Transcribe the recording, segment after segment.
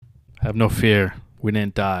Have no fear. We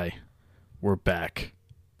didn't die. We're back.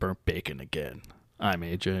 Burnt bacon again. I'm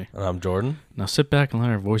AJ. And I'm Jordan. Now sit back and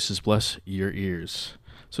let our voices bless your ears.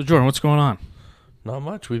 So, Jordan, what's going on? Not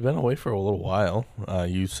much. We've been away for a little while.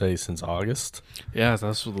 You say since August? Yeah,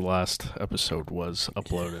 that's what the last episode was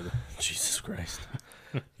uploaded. Jesus Christ.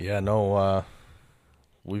 Yeah, no,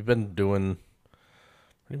 we've been doing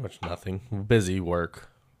pretty much nothing. Busy work.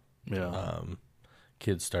 Yeah.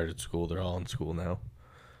 Kids started school. They're all in school now,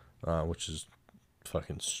 which is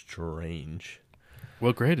fucking strange.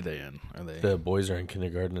 What grade are they in? Are they? The boys are in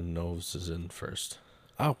kindergarten and Novs is in first.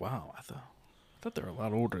 Oh, wow. I thought they were a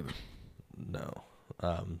lot older. No.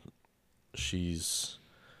 She's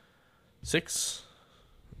 6,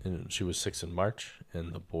 and she was 6 in March,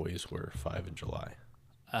 and the boys were 5 in July.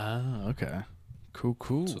 Ah, okay.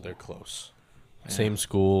 Cool. So they're close. Yeah. Same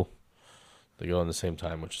school. They go in the same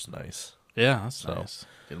time, which is nice. Yeah, that's So, nice.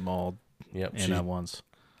 Get them all Yep. in at once.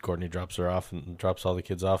 Courtney drops her off and drops all the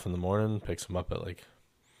kids off in the morning, picks them up at like,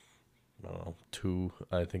 I don't know, 2.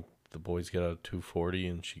 I think the boys get out at 2:40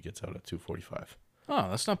 and she gets out at 2:45. Oh,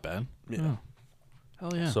 that's not bad. Yeah. Oh.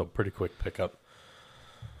 Hell yeah. So pretty quick pickup.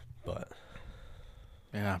 But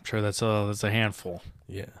Yeah, I'm sure that's a handful.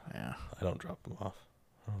 yeah, Yeah. I don't drop them off.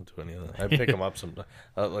 I don't do any of that. I pick them up sometimes.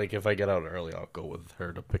 Like if I get out early, I'll go with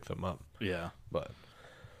her to pick them up. Yeah. But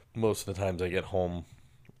most of the times I get home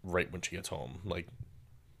right when she gets home. Like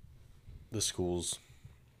the school's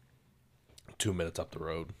 2 minutes up the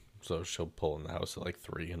road. So she'll pull in the house at like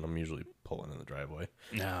 3 and I'm usually pulling in the driveway.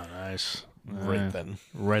 Yeah, nice. Right then.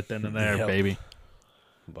 Right then and there, Yep. baby.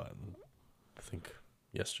 But I think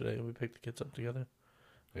yesterday we picked the kids up together.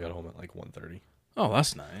 I got home at like 1:30. Oh,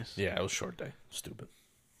 that's nice. Yeah, it was a short day. Stupid.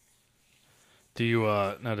 Do you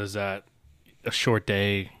now does that a short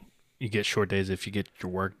day? You get short days if you get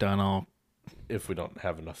your work done all. If we don't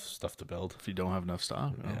have enough stuff to build. If you don't have enough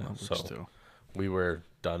stock, Yeah, that works so- too. We were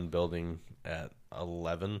done building at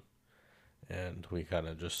 11 and we kind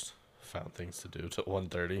of just found things to do till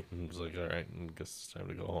 1:30 and was like, all right, I guess it's time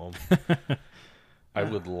to go home. I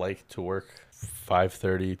would like to work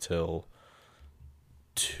 5:30 till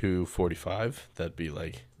 2:45. That'd be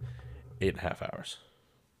like 8.5 hours.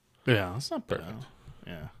 Yeah, that's not bad. Perfect.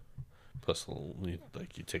 Yeah. Plus,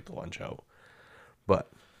 you take the lunch out.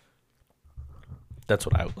 But that's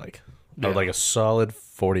what I would like. I would Yeah. like a solid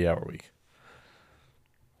 40-hour week.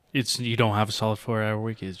 You don't have a solid 4-hour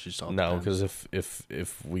week. It's just all No, depends. because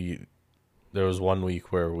if we, there was one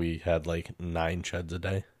week where we had like 9 sheds a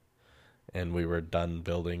day, and we were done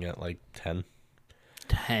building at like 10.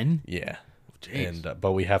 10. Yeah, Jeez. and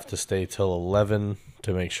but we have to stay till 11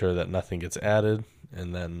 to make sure that nothing gets added,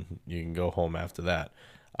 and then you can go home after that.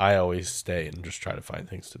 I always stay and just try to find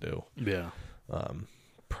things to do. Yeah.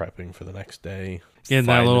 Prepping for the next day, Getting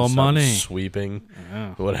that finding little something, money. sweeping,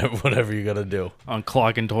 Yeah. whatever you gotta do.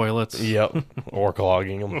 Unclogging toilets. Yep, or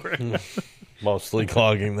clogging them. Mostly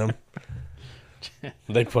clogging them.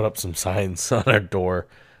 They put up some signs on our door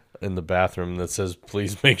in the bathroom that says,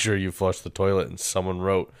 "Please make sure you flush the toilet." And someone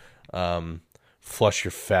wrote, "Flush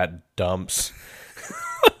your fat dumps."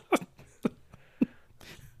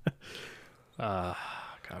 God,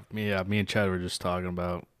 me and Chad were just talking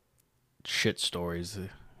about shit stories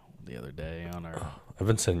the other day on our. I've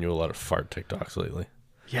been sending you a lot of fart TikToks lately.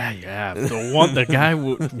 Yeah. The guy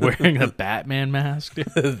wearing a Batman mask.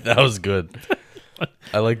 That was good.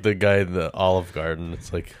 I like the guy in the Olive Garden.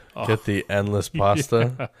 It's like, get the endless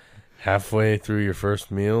pasta halfway through your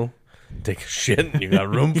first meal. Take a shit and you got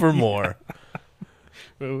room for more.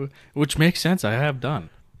 Which makes sense. I have done.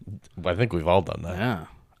 I think we've all done that. Yeah.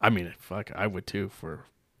 I mean, fuck, I would too for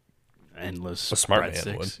endless A smart man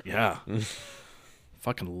breadsticks. would. Yeah.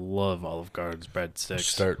 Fucking love Olive Garden's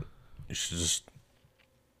breadsticks. You should just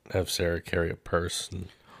have Sarah carry a purse and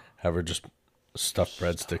have her just stuff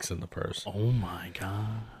breadsticks in the purse. Oh my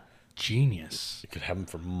god. Genius. You could have them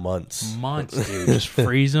for months. Months, dude. Just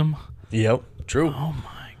freeze them. Yep, true. Oh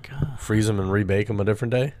my god. Freeze them and rebake them a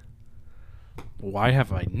different day. Why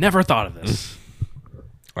have I never thought of this?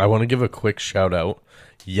 I want to give a quick shout out.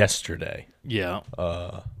 Yesterday, Yeah.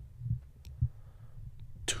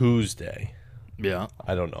 Tuesday. Yeah.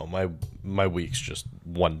 I don't know. My week's just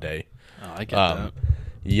one day. Oh, I get that.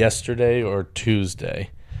 Yesterday or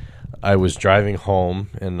Tuesday, I was driving home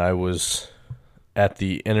and I was at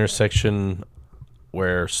the intersection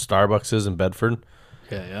where Starbucks is in Bedford.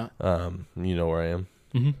 Yeah. You know where I am.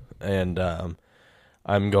 Mm-hmm. And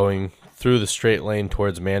I'm going through the straight lane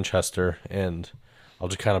towards Manchester, and I'll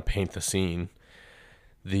just kind of paint the scene.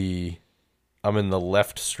 I'm in the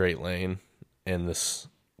left straight lane, and this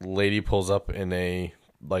lady pulls up in a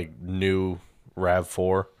like new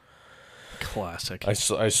RAV4, Classic. I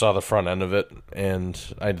saw the front end of it, and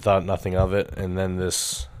I thought nothing of it. And then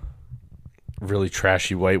this really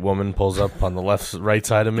trashy white woman pulls up on the right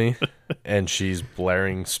side of me, and she's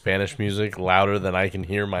blaring Spanish music louder than I can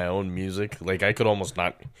hear my own music. Like, I could almost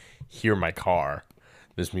not hear my car.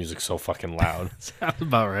 This music's so fucking loud. Sounds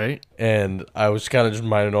about right. And I was kind of just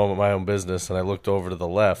minding my own business, and I looked over to the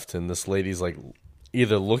left, and this lady's like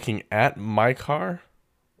either looking at my car,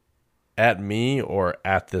 at me, or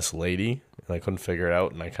at this lady, and I couldn't figure it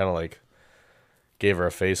out. And I kind of like gave her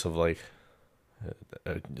a face of like,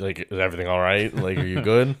 is everything all right? Like, are you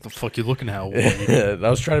good? The fuck you looking at? And I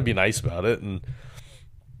was trying to be nice about it, and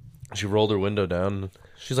she rolled her window down. And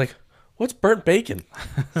she's like, "What's burnt bacon?"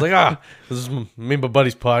 I was like, this is me and my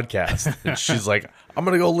buddy's podcast. And she's like, "I'm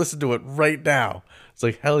going to go listen to it right now." It's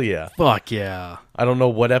like, hell yeah. Fuck yeah. I don't know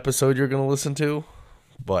what episode you're going to listen to,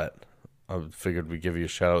 but I figured we'd give you a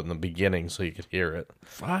shout out in the beginning so you could hear it.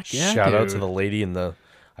 Fuck yeah, Shout out dude. to the lady in the,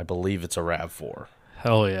 I believe it's a RAV4.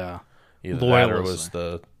 Hell yeah. Either Loyal that or it was listener.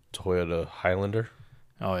 the Toyota Highlander.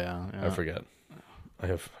 Oh yeah. I forget.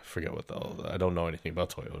 I forget what I don't know anything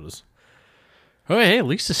about Toyotas. Oh hey, at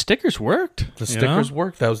least the stickers worked. The stickers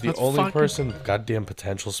worked. That was the That's only fucking- person. Goddamn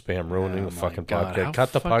potential spam ruining Oh the my fucking God, how podcast.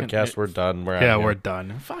 Cut the fucking- podcast. We're done. We're Yeah, out we're here.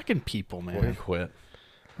 done. Fucking people, We man. quit.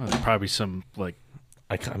 Oh, there's probably some like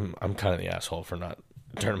I'm kind of the asshole for not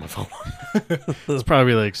turning my phone on. there's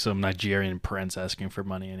probably like some Nigerian prince asking for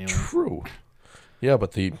money anyway. True. Yeah,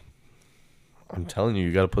 but I'm telling you,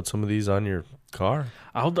 you got to put some of these on your car.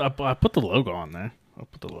 I'll put the logo on there. I'll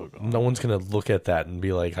put the logo on. No one's gonna look at that and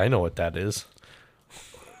be like, "I know what that is."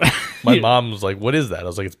 My mom was like, "What is that?" I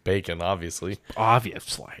was like, "It's bacon, obviously."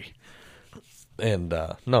 Obviously. And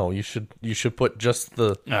no, you should put just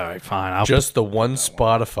the All right, fine. I'll the one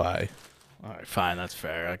Spotify, all right, fine. That's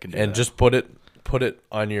fair. I can do and that. just put it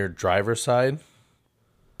on your driver's side,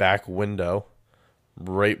 back window,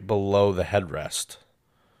 right below the headrest,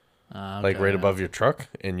 like right Okay. above your truck,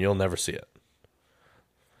 and you'll never see it.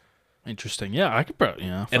 Interesting. Yeah, I could probably.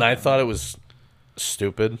 Yeah. And I thought it was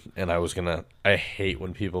stupid, and I hate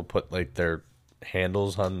when people put like their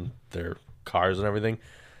handles on their cars and everything.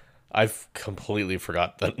 I've completely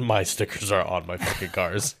forgot that my stickers are on my fucking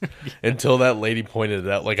cars until that lady pointed it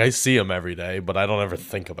out. Like, I see them every day, but I don't ever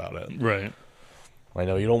think about it. Right. I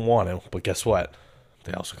know you don't want to, but guess what?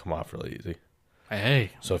 They also come off really easy.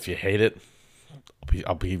 Hey. So if you hate it,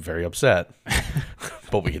 I'll be very upset,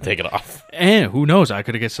 but we can take it off. And who knows? I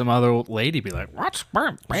could get some other old lady be like, "What's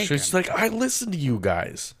burnt bacon?" She's like, I listen to you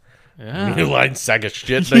guys. Yeah. You lying sack of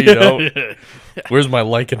shit. No, you don't. Where's my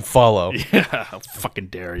like and follow? Yeah. How fucking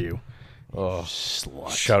dare you? Oh, Slut.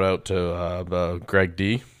 shout out to Greg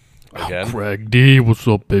D. Again. Greg D, what's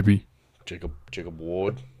up, baby? Jacob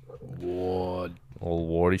Ward. What? Old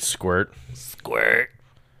Wardy Squirt. Squirt.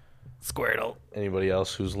 Squirtle. Anybody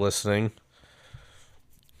else who's listening?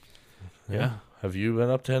 Yeah. Have you been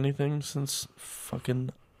up to anything since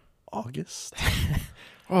fucking August?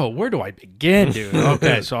 Oh, where do I begin, dude?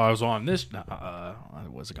 Okay, so I was on this. I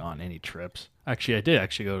wasn't on any trips. Actually, I did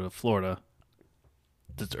actually go to Florida.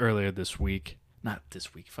 Earlier this week. Not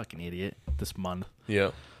this week, fucking idiot. This month.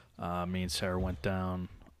 Yeah. Me and Sarah went down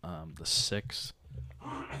the 6th.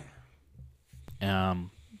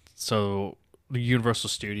 So the Universal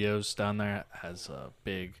Studios down there has a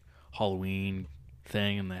big Halloween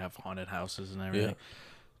thing, and they have haunted houses and everything.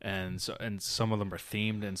 And some of them are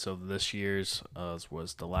themed, and so this year's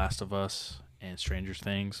was The Last of Us and Stranger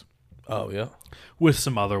Things, Oh, yeah. with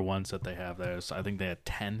some other ones that they have there. So I think they had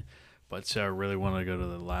 10, but Sarah really wanted to go to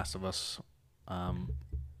The Last of Us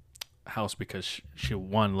house because she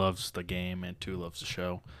one loves the game and two loves the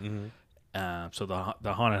show. Mm-hmm. So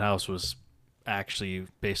the haunted house was actually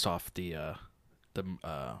based off the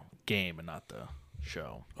game and not the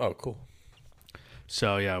show. Oh, cool.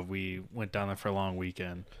 So yeah, we went down there for a long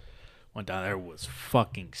weekend. Went down there, was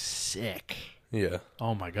fucking sick. Yeah.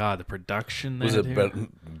 Oh my god, the production there. Was it dude.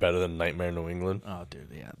 better than Nightmare New England? Oh dude,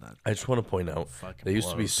 yeah, that I just want to point out, fucking they used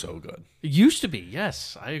to be blows. so good. It used to be,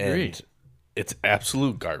 yes, I agree. And it's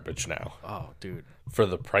absolute garbage now. Oh dude, For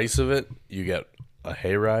the price of it, you get a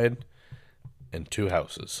hayride and 2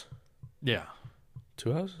 houses. yeah,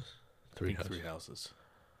 2 houses? I 3 think houses. 3 houses.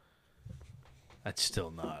 That's still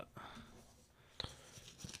not.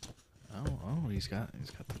 Oh, he's got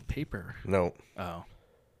the paper. No. Oh,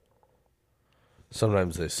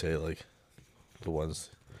 Sometimes they say, like, the ones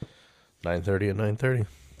 9:30 and 9:30.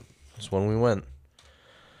 That's when we went.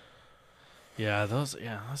 yeah, those.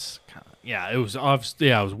 Yeah, that's kind of. Yeah, it was obviously.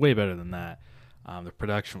 Yeah, it was way better than that. The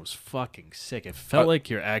production was fucking sick. It felt like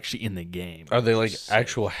you're actually in the game. Are they, like, Sick.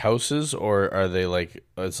 actual houses, or are they, like,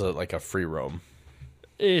 like a free roam?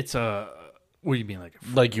 It's a What do you mean, like?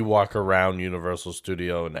 Like you walk around Universal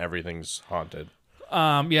Studio and everything's haunted.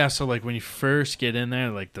 Yeah. So like when you first get in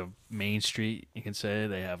there, like the main street, you can say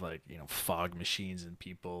they have like fog machines and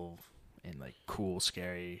people in like cool,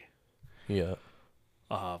 scary Yeah.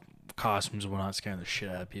 costumes and whatnot, scaring the shit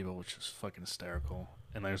out of people, which is fucking hysterical.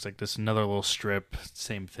 And there's like this another little strip,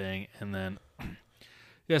 same thing, and then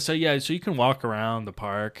so you can walk around the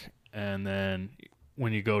park, and then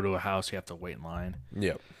when you go to a house, you have to wait in line.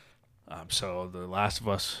 Yep. So The Last of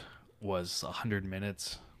Us was 100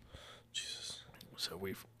 minutes. Jesus. So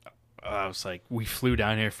I was like, we flew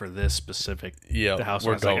down here for this specific house.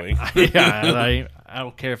 We're going. Like, I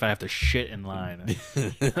don't care if I have to shit in line.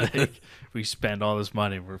 Like, we spend all this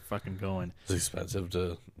money, we're fucking going. It's expensive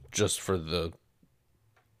just for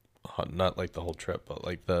not like the whole trip, but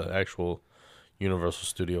like the actual Universal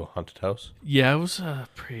Studio haunted house. Yeah, it was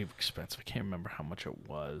pretty expensive. I can't remember how much it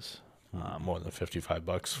was. More than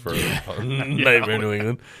 $55 for Nightmare New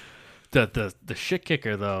England. The shit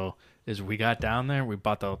kicker though is we got down there, we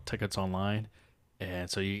bought the tickets online, and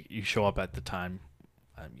so you show up at the time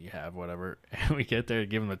you have whatever, and we get there to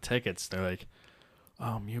give them the tickets. They're like,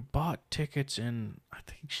 you bought tickets in, I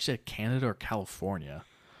think she said Canada or California,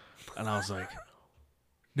 and I was like,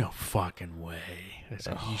 no fucking way. I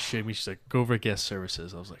said, you shit me. She's like, go over to guest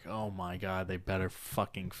services. I was like, oh my god, they better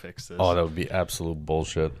fucking fix this. Oh, that would be absolute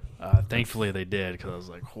bullshit. Thankfully they did, because I was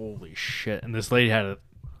like, holy shit. And this lady had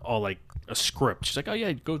all like a script. She's like, oh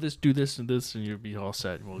yeah, go do this and this, and you'll be all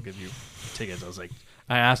set, and we'll give you tickets.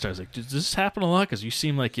 I asked her, I was like, does this happen a lot? Because you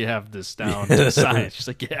seem like you have this down to science. She's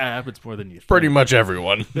like, yeah, it happens more than you think. Pretty much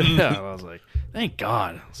everyone. Yeah, I was like, thank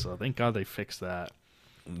God. So thank God they fixed that.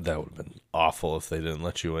 That would have been awful if they didn't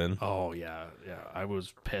let you in. Oh, yeah. I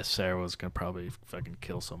was pissed. Sarah was going to probably fucking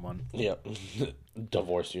kill someone. Yeah.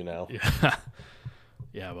 Divorce you now. Yeah.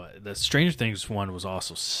 Yeah, but the Stranger Things one was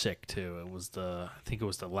also sick, too. I think it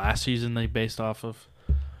was the last season they based off of.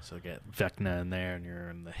 So you get Vecna in there, and you're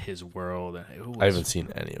in his world. And I haven't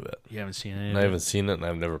seen any of it. You haven't seen any of it? I haven't seen it, and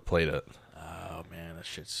I've never played it. Oh, man, that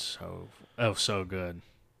shit's so good.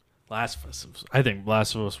 I think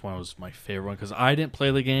Last of Us 1 was my favorite one, because I didn't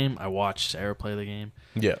play the game. I watched Sarah play the game.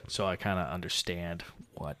 Yeah. So I kind of understand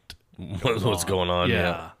what's going on.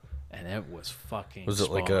 Yeah. And it was fucking Was it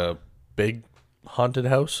like a big haunted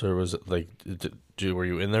house, or was it like, were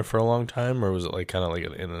you in there for a long time, or was it like kind of like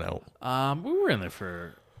an in and out? We were in there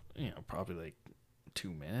for, probably like 2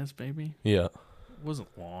 minutes, maybe. Yeah. It wasn't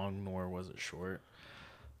long, nor was it short.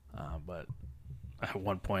 But at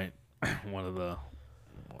one point, one of the,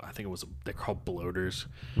 I think they're called bloaters.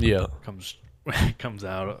 Yeah. Comes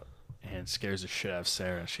out and scares the shit out of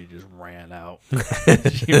Sarah. She just ran out.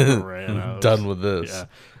 She ran out. Done with this. Yeah,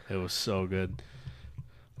 it was so good.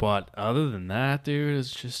 But other than that, dude, it's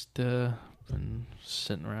just been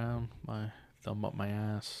sitting around, my thumb up my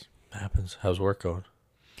ass. Happens. How's work going?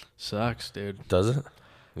 Sucks, dude. Does it?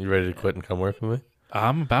 You ready to quit and come work with me?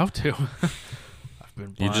 I'm about to.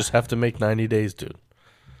 You just have to make 90 days, dude.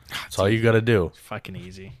 That's all you got to do. It's fucking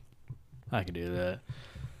easy. I can do that.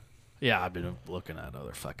 Yeah, I've been looking at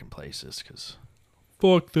other fucking places, because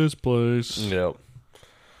fuck this place. Yep.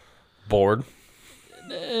 Bored?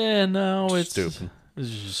 No, it's stupid. It's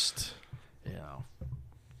just,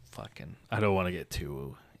 fucking, I don't want to get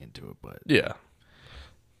too into it, but yeah.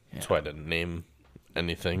 That's why I didn't name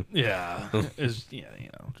anything. Yeah. It's,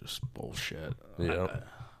 just bullshit. Yeah.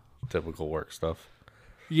 Typical work stuff.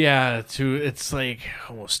 Yeah, it's like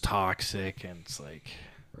almost toxic, and it's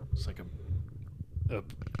like a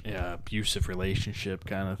abusive relationship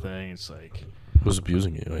kind of thing. It's like, who's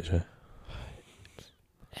abusing you, AJ?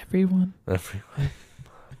 Everyone.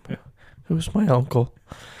 Who's my uncle?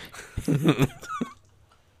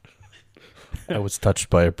 I was touched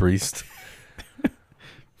by a priest.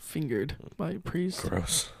 Fingered by a priest.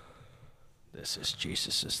 Gross. This is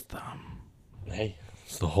Jesus' thumb. Hey,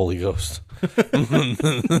 it's the Holy Ghost.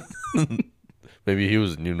 Maybe he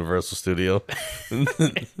was in Universal Studio.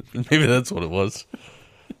 Maybe that's what it was.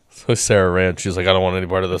 So Sarah ran. She was like, I don't want any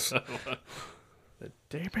part of this.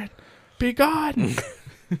 David, be gone.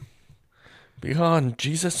 Be gone,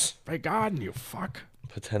 Jesus. Be gone, you fuck.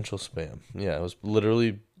 Potential spam. Yeah, it was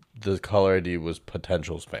literally, the caller ID was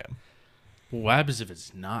potential spam. What happens if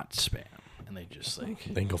it's not spam? And they just like...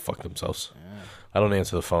 They can go fuck themselves. Yeah. I don't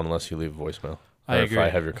answer the phone unless you leave a voicemail. I agree. If I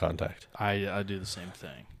have your contact. I do the same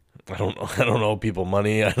thing. I don't owe people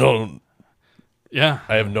money. I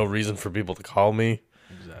have no reason for people to call me.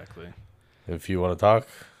 Exactly. If you want to talk,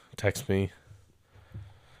 text me.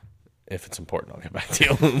 If it's important, I'll get back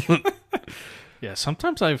to you. Yeah,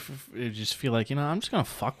 sometimes I just feel like, I'm just going to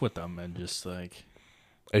fuck with them and just like...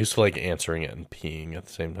 I used to like answering it and peeing at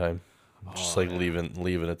the same time. Just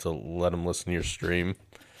leaving it to let them listen to your stream.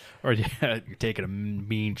 Or yeah, you're taking a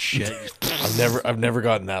mean shit. I've never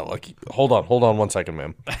gotten that lucky. Hold on 1 second,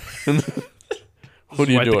 ma'am. What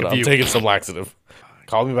are you doing? I'm taking some laxative.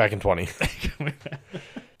 Call me back in 20.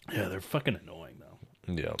 Yeah, they're fucking annoying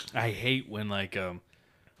though. Yeah. I hate when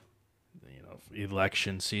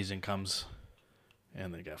election season comes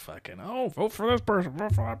and they got fucking vote for this person,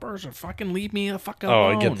 vote for that person. Fucking leave me the fuck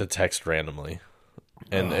alone. Oh, I get the text randomly.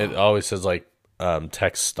 And it always says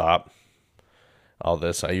text stop. All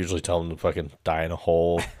this. I usually tell them to fucking die in a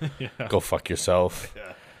hole. Yeah. Go fuck yourself.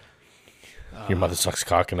 Yeah. Your mother sucks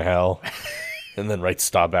cock in hell. And then write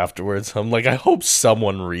stop afterwards. I'm like, I hope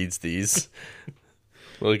someone reads these.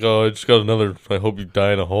 Like, I just got another, I hope you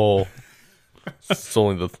die in a hole. It's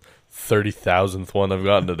only the 30,000th one I've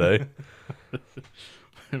gotten today.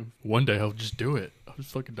 One day I'll just do it. I'll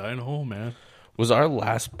just fucking die in a hole, man. Was our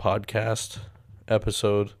last podcast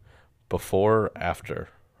episode before or after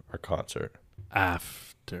our concert?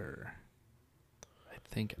 After. I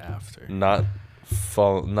think after. Not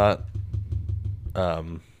falling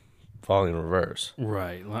in reverse.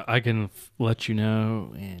 Right. I can let you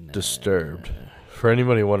know. Disturbed. For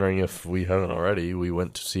anybody wondering if we haven't already, we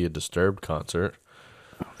went to see a Disturbed concert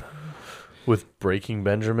with Breaking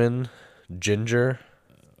Benjamin, Ginger.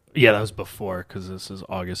 Yeah, that was before because this is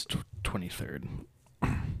August 23rd.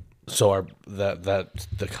 So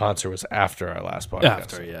the concert was after our last podcast.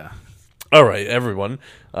 After, yeah. All right, everyone.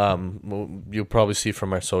 You'll probably see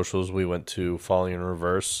from our socials we went to Falling in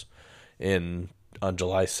Reverse on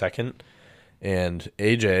July 2nd, and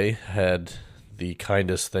AJ had the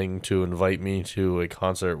kindest thing to invite me to a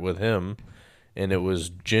concert with him, and it was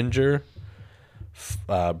Ginger,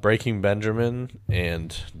 Breaking Benjamin,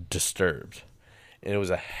 and Disturbed. And it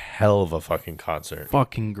was a hell of a fucking concert.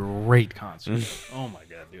 Fucking great concert. Oh my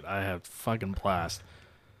god, dude. I had fucking blast.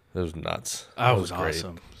 It was nuts. That was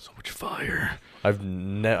awesome. So much fire. I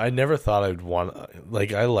never thought I'd want,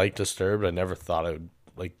 I like Disturbed. I never thought I would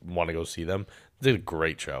want to go see them. They did a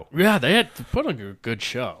great show. Yeah, they had put on a good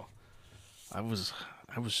show. I was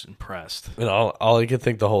impressed. And all I could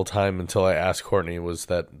think the whole time until I asked Courtney was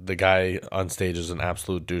that the guy on stage is an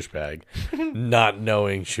absolute douchebag, not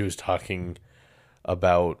knowing she was talking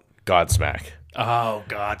about Godsmack. Oh,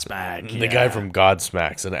 Godsmack. Yeah. The guy from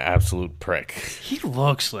Godsmack's an absolute prick. He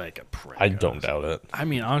looks like a prick. I don't doubt it. I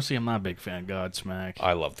mean, honestly, I'm not a big fan of Godsmack.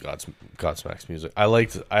 I loved Godsmack's music.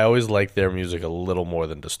 I always liked their music a little more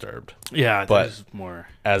than Disturbed. Yeah, but more.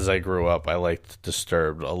 As I grew up, I liked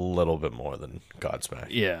Disturbed a little bit more than Godsmack.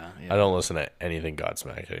 Yeah. I don't listen to anything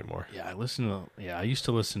Godsmack anymore. Yeah, I used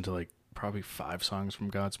to listen to probably 5 songs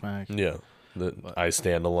from Godsmack. Yeah. I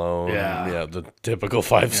Stand Alone. Yeah. The typical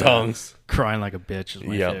 5 songs. Crying Like a Bitch is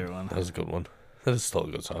my favorite one. That was a good one. That is still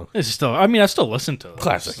a good song. I still listen to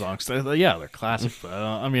classic songs. Yeah, they're classic. But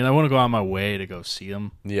I want to go on my way to go see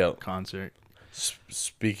them. Yeah. Concert.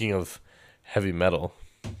 Speaking of heavy metal.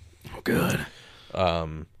 Oh, good.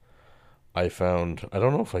 I found, I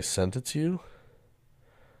don't know if I sent it to you.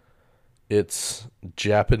 It's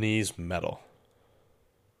Japanese metal.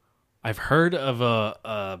 I've heard of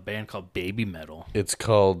a band called Baby Metal. It's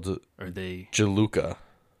called Jaluka.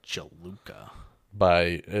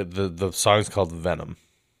 By the song's called Venom.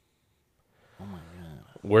 Oh my god.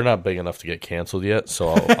 We're not big enough to get canceled yet, so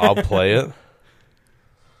I'll play it.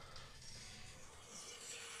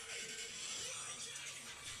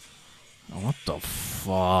 What the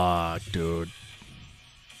fuck, dude?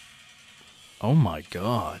 Oh my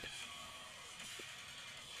god.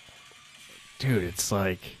 Dude, it's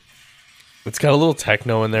it's got a little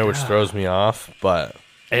techno in there, which throws me off, but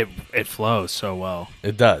it flows so well.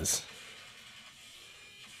 It does.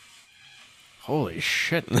 Holy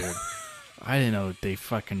shit, dude! I didn't know they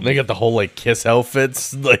got the whole Kiss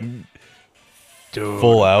outfits, dude,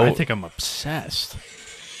 full out. I think I'm obsessed.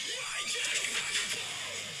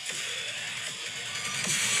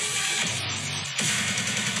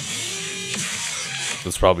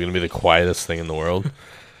 That's probably gonna be the quietest thing in the world.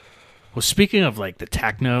 Well, speaking of the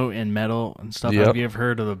techno and metal and stuff, have you ever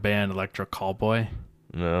heard of the band Electric Callboy?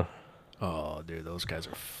 No. Oh, dude, those guys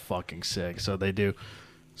are fucking sick. So they do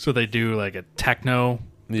a techno.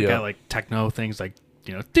 They got techno things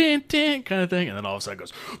din din kind of thing, and then all of a sudden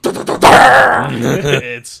it goes.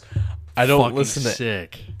 It's I don't listen to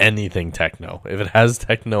anything techno. If it has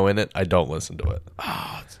techno in it, I don't listen to it.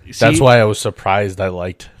 Oh, that's why I was surprised I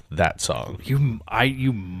liked that song. You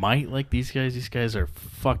might like these guys. These guys are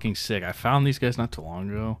fucking sick. I found these guys not too long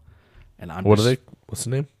ago, and What's the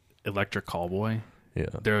name? Electric Callboy. Yeah,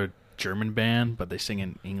 they're a German band, but they sing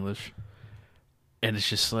in English, and it's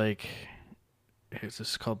just it's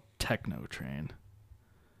just called Techno Train.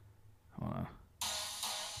 Hold on.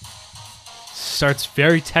 Starts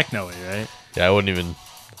very techno-y, right? Yeah, I wouldn't even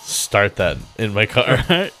start that in my car.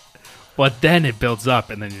 Right? But then it builds up,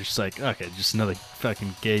 and then you're just like, okay, just another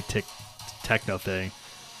fucking gay techno thing.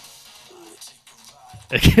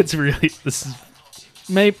 It gets really. This is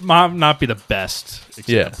may not be the best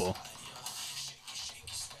example.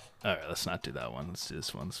 All right, let's not do that one. Let's do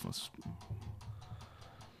this one. This one's.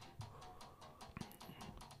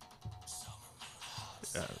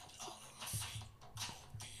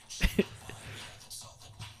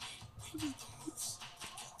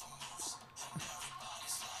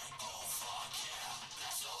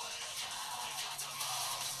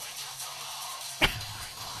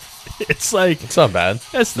 It's like It's not bad.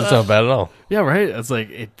 It's not bad at all. yeah, right. It's like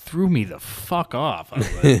it threw me the fuck off. I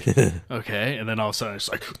was like, okay, and then all of a sudden it's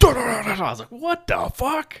like I was like, what the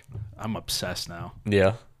fuck? I'm obsessed now.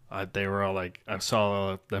 Yeah. They were all like, I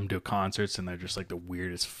saw them do concerts, and they're just like the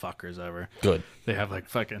weirdest fuckers ever. Good. They have like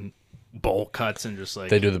fucking bowl cuts and just like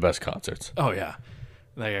They do the best concerts. oh yeah,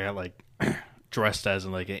 they got like dressed as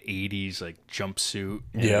in like an '80s like jumpsuit.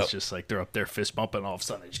 And Yeah. it's just like they're up there fist bumping, and all of a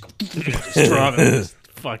sudden they just go just drop it, and just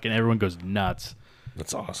fucking everyone goes nuts.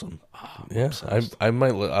 That's awesome. Yeah, I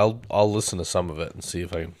might. I'll listen to some of it and see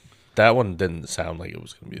if I. That one didn't sound like it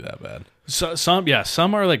was going to be that bad. So some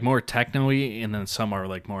are like more techno-y, and then some are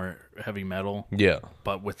like more heavy metal, Yeah.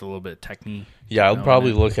 but with a little bit of techno. Yeah, I'll know,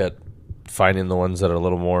 probably man. look at finding the ones that are a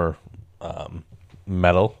little more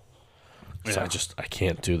metal. So Yeah. I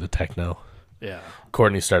can't do the techno. Yeah.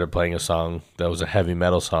 Courtney started playing a song that was a heavy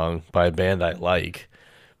metal song by a band I like,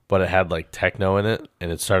 but it had like techno in it, and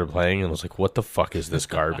it started playing, and I was like, what the fuck is this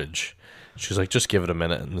garbage? She was like, just give it a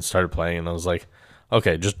minute, and it started playing, and I was like,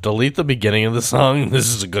 okay, just delete the beginning of the song. This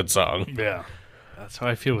is a good song. Yeah. That's how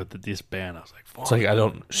I feel with this band. I was like, fuck. It's like I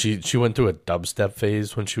don't. She went through a dubstep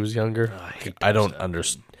phase when she was younger. I hate I don't dubstep.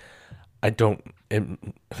 understand. I don't. It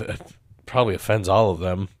probably offends all of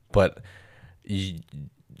them, but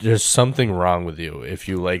there's something wrong with you if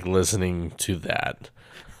you like listening to that.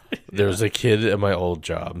 There was a kid at my old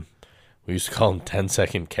job. We used to call him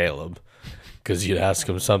 10-second Caleb because you'd ask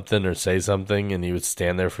him something or say something, and he would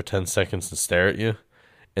stand there for 10 seconds and stare at you,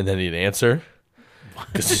 and then he'd answer.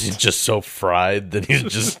 Because he's just so fried that it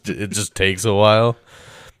just takes a while.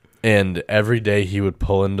 And every day he would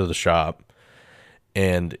pull into the shop,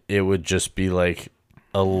 and it would just be like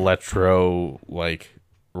electro, like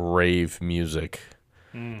rave music.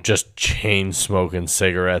 Just chain smoking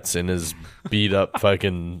cigarettes in his beat up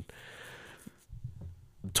fucking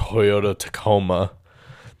Toyota Tacoma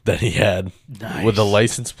that he had Nice. with a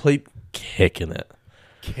license plate kicking it.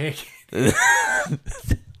 Kick.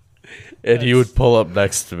 And he would pull up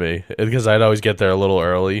next to me because I'd always get there a little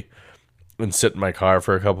early and sit in my car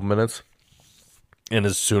for a couple minutes. And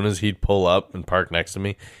as soon as he'd pull up and park next to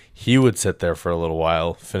me, he would sit there for a little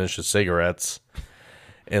while, finish his cigarettes,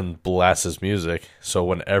 and blast his music. So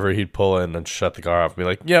whenever he'd pull in and shut the car off, be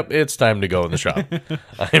like, yep, it's time to go in the shop.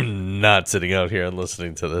 I'm not sitting out here and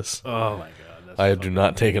listening to this. Oh my god. That's I do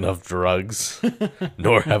not take enough drugs,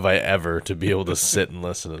 nor have I ever, to be able to sit and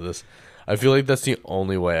listen to this. I feel like that's the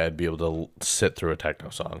only way I'd be able to sit through a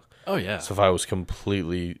techno song. oh yeah. So if I was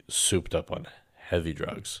completely souped up on heavy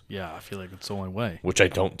drugs, Yeah, I feel like it's the only way. which I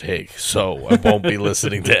don't take, so I won't be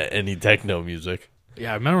listening to any techno music.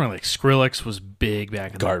 Yeah, I remember when like Skrillex was big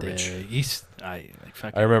back in Garbage. the day.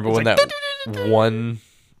 I remember it's when like, that one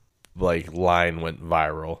like line went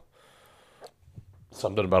viral.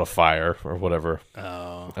 Something about a fire or whatever. Oh,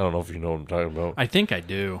 I don't know if you know what I'm talking about. I think I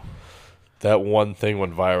do. That one thing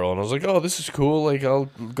went viral, and I was like, "Oh, this is cool. Like, I'll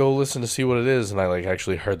go listen to see what it is." And I like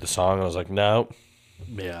actually heard the song, and I was like, "No,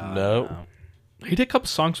 Yeah. No. He did a couple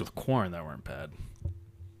songs with Korn that weren't bad.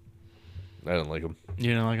 I didn't like them." You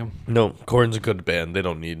didn't like him? No, Korn's a good band. They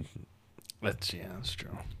don't need That's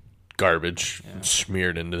true. garbage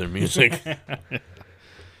smeared into their music.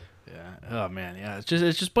 Yeah. Oh man, yeah. It's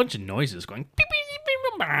just a bunch of noises going. Beep, beep, beep,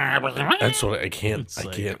 beep, beep. That's what I can't. It's I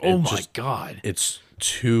like, can't. oh it my just- god. It's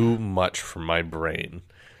too much for my brain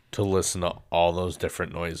to listen to all those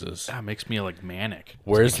different noises. That makes me like manic.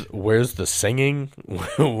 Where's the singing?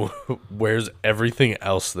 Where's everything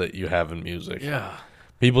else that you have in music? Yeah.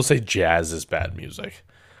 People say jazz is bad music.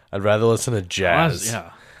 I'd rather listen to jazz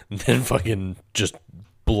Yeah. than fucking just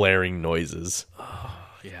blaring noises.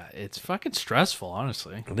 Yeah. It's fucking stressful,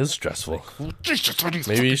 honestly. It is stressful. Maybe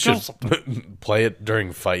Maybe you should play it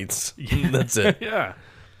during fights. That's it. Yeah.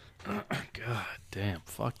 God damn.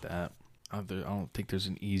 Fuck that. I don't think there's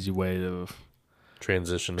an easy way to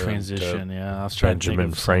Transition. transition. to Yeah. I was trying to think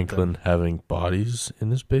Benjamin of Franklin having bodies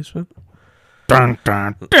in his basement. something.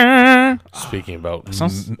 Dun, dun, dun. there? Speaking about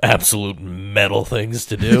sounds- absolute metal things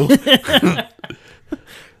to do.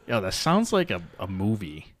 Yo, that sounds like a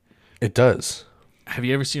movie. It does. Have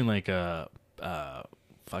you ever seen like a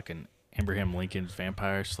fucking Abraham Lincoln's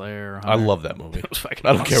Vampire Slayer? Or I love that movie. It was fucking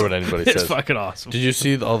I don't care awesome. what anybody It's says. fucking awesome. Did you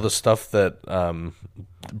see all the stuff that Barack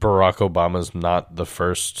Obama's not the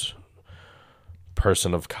first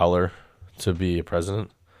person of color to be a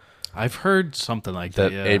president? I've heard something like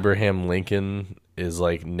That that. Yeah. Abraham Lincoln is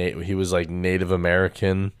like he was like Native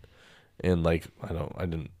American, and like I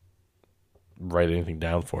didn't write anything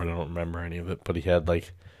down for it. I don't remember any of it, but he had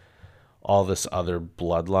like all this other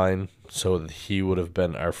bloodline, so that he would have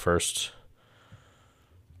been our first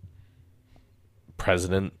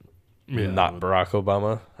president, not Barack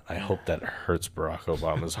Obama. I hope that hurts Barack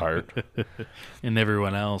Obama's heart. And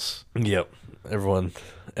everyone else. Yep, everyone,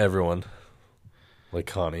 like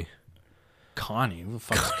Connie. Connie? Who the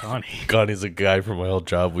fuck's Connie? Connie's a guy from my old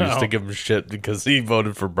job. We used to give him shit because he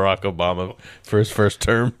voted for Barack Obama for his first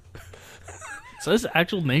term. So his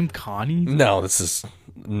actual name Connie? No, this is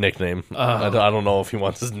nickname. I don't know if he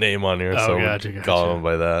wants his name on here, so gotcha. we call him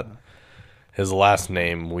by that. His last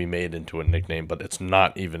name we made into a nickname, but it's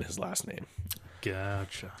not even his last name.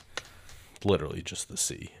 Gotcha. Literally just the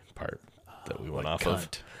C part that we went off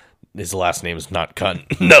of. Cunt. His last name is not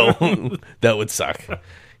Cunt. No, that would suck.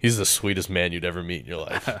 He's the sweetest man you'd ever meet in your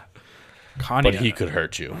life. Connie. But he could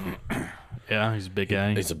hurt you. Yeah, he's a big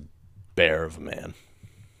guy. He's a bear of a man.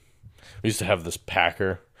 We used to have this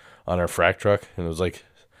Packer on our frac truck, and it was like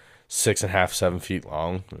 6.5, 7 feet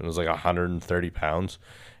long. It was like 130 pounds,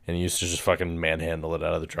 and he used to just fucking manhandle it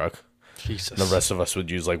out of the truck. Jesus. And the rest of us would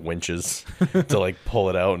use like winches to like pull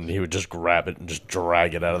it out, and he would just grab it and just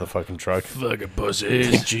drag it out of the fucking truck. Fucking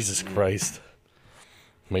pussies. Jesus Christ.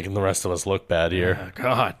 Making the rest of us look bad here.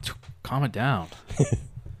 God, calm it down.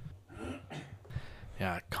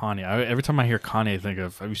 Yeah, Connie. Every time I hear Connie, I think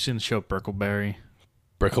of, have you seen the show Brickleberry?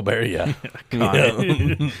 Brickleberry, yeah.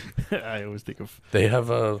 Connie. I always think of. They have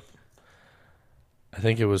I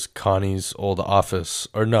think it was Connie's old office,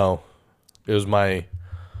 or no, it was my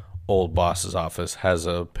old boss's office, has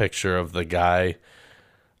a picture of the guy,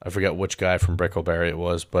 I forget which guy from Brickleberry it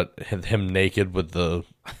was, but him naked with the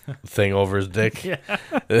thing over his dick. Yeah.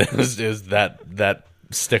 It was that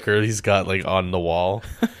sticker he's got like on the wall.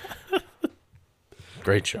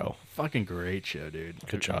 Great show. Fucking great show, dude.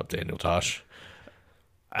 Good job, Daniel Tosh.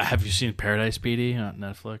 Have you seen Paradise PD on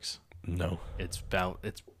Netflix? No. It's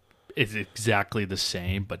exactly the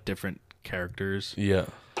same, but different characters Yeah.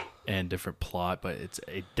 and different plot, but it's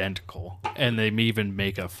identical. And they may even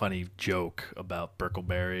make a funny joke about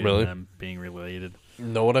Brickleberry Really? and them being related.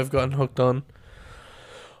 Know what I've gotten hooked on?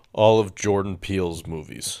 All of Jordan Peele's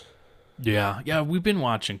movies. Yeah, we've been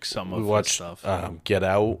watching some of We his watched stuff. Get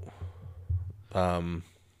Out. That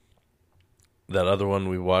other one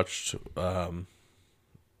we watched. I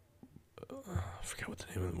forget what the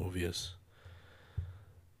name of the movie is.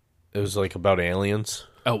 It was like about aliens.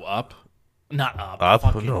 Oh, Up? Not Up. Up?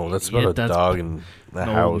 Fucking No, that's idiot. about a dog in the an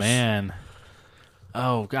house. old man.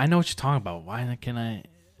 Oh, I know what you're talking about. Why can I?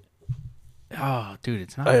 Oh, dude,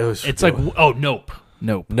 it's not. I always It's forget like Nope.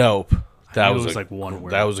 Nope. That was like one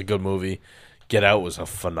word. That was a good movie. Get Out was a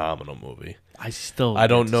phenomenal movie. I don't get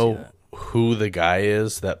to see know that. who the guy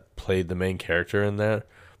is that played the main character in there,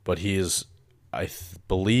 but he is, I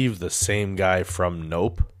believe, the same guy from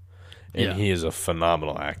Nope, and Yeah. he is a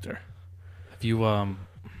phenomenal actor. Have you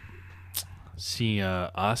see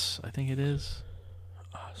Us? I think it is.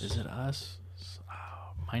 Is it Us?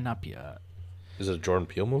 Oh, might not be. Is it a Jordan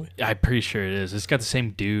Peele movie? I'm pretty sure it is. It's got the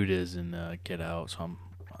same dude as in Get Out, so I'm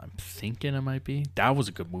thinking it might be. That was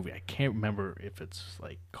a good movie. I can't remember if it's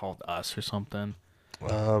like called Us or something.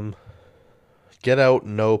 Get Out,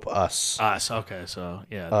 Nope, Us. Us. Okay, so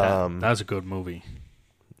yeah, that was a good movie.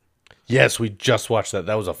 Yes, we just watched that.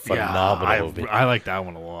 That was a phenomenal movie. I like that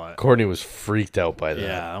one a lot. Courtney was freaked out by that.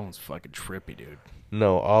 Yeah, that one's fucking trippy, dude.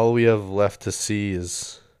 No, all we have left to see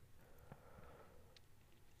is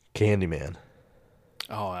Candyman.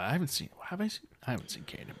 Oh, I haven't seen. Have I seen? I haven't seen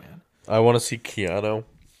Candyman. I want to see Keanu.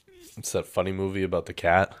 It's that funny movie about the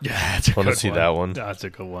cat. Yeah, that's a good one. Want to see that one? That's a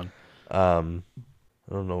good one. I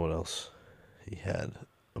don't know what else he had.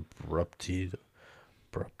 Abruptio.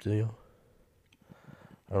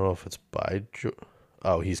 I don't know if it's by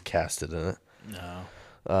oh, he's casted in it.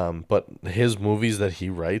 No. But his movies that he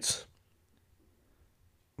writes,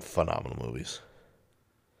 phenomenal movies.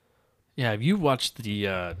 Yeah, have you watched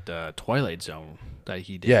the Twilight Zone that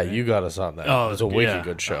he did? Yeah, right? you got us on that. Oh, It was a wicked yeah.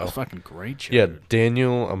 good That show. was a fucking great show. Yeah, dude.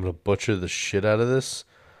 Daniel, I'm gonna butcher the shit out of this.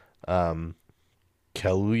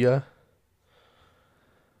 Kaluuya.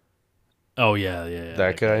 Oh yeah.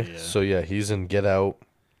 That guy. Yeah. So yeah, he's in Get Out.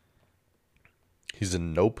 He's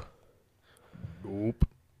in Nope. Nope.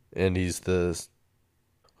 And who's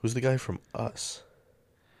the guy from Us?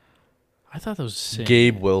 I thought that was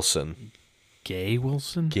Gabe Wilson. Gay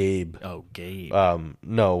Wilson. Gabe. Oh, Gabe.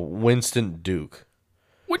 No, Winston Duke.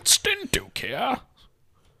 Winston Duke here.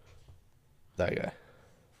 That guy.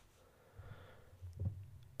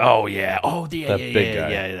 Oh yeah. Oh That big guy.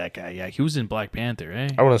 Yeah, that guy. Yeah, he was in Black Panther, eh?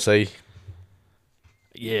 I want to say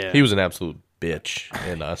Yeah, he was an absolute bitch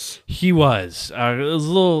in Us. He was. It was a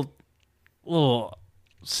little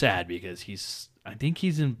sad because I think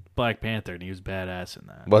he's in Black Panther and he was badass in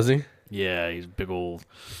that. Was he? Yeah, he's a big old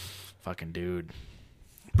fucking dude.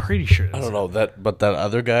 Pretty sure. I don't know that, but that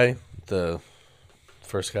other guy, the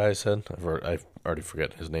first guy I said, I already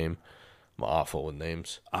forget his name. I'm awful with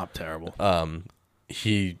names. I'm terrible.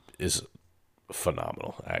 He is a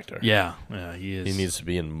phenomenal actor. Yeah, he is. He needs to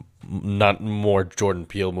be in not more Jordan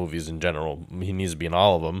Peele movies in general. He needs to be in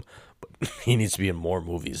all of them, but he needs to be in more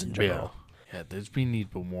movies in general. Yeah, we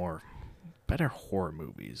need more better horror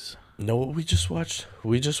movies. Know what we just watched?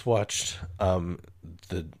 We just watched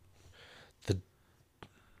the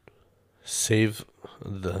Save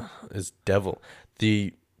the is Devil.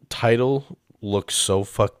 The title looks so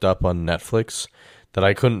fucked up on Netflix that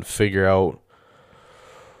I couldn't figure out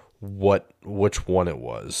which one it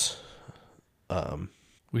was.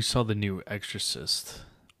 We saw the new Exorcist.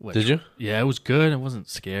 Did you? Yeah, it was good. It wasn't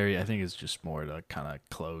scary. I think it's just more to kind of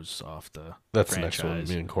close off the That's franchise. the next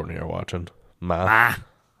one me and Courtney are watching. I've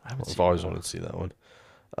always wanted to see that one.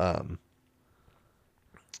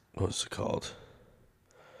 What was it called?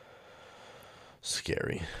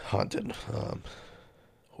 Scary. Haunted.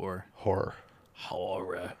 Horror.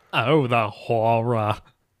 Horror. Oh, the horror.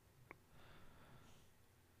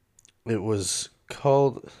 It was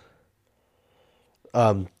called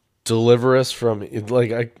Deliver Us from it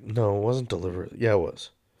wasn't Deliver. Yeah, it was.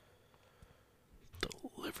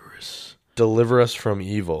 Deliver Us from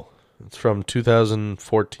Evil. It's from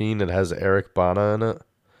 2014. It has Eric Bana in it.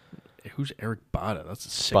 Who's Eric Bana? That's a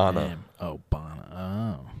sick Bana. name. Oh,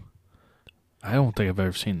 Bana. Oh. I don't think I've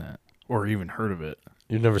ever seen that or even heard of it.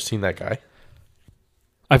 You've never seen that guy?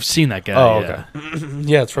 I've seen that guy. Oh, yeah. okay.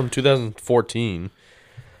 Yeah, it's from 2014.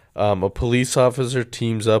 A police officer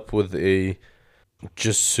teams up with a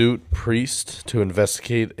Jesuit priest to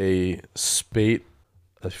investigate a spate.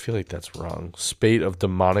 I feel like that's wrong. Spate of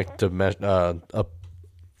demonic. Can't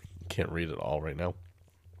read it all right now.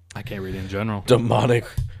 I can't read it in general. Demonic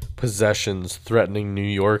possessions threatening New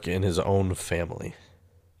York and his own family.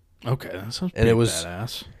 Okay, that sounds And it was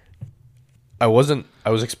badass. I was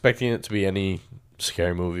expecting it to be any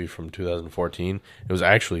scary movie from 2014. It was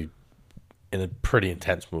actually a pretty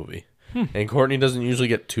intense movie. And Courtney doesn't usually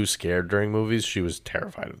get too scared during movies. She was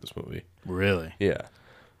terrified of this movie. Really? Yeah.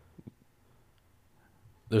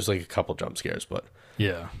 There's like a couple jump scares, but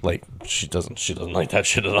Yeah. like she doesn't like that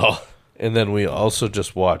shit at all. And then we also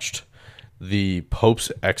just watched The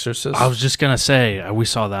Pope's Exorcist. I was just gonna say we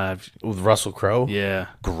saw that. With Russell Crowe. Yeah,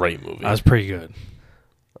 Great movie. that was pretty good.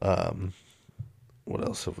 What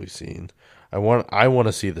else have we seen? I want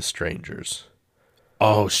to see The Strangers.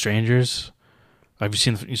 Oh, Strangers. Have you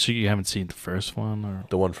seen? So you haven't seen the first one, or?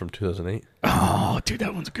 The one from 2008. Oh, dude,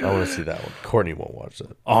 that one's good. I want to see that one. Courtney won't watch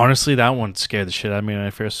that. Honestly, that one scared the shit out of me when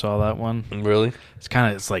I first saw that one. Really?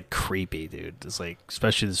 It's like creepy, dude. It's like,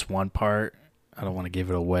 especially this one part. I don't want to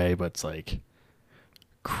give it away, but it's like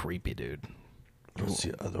creepy, dude. What's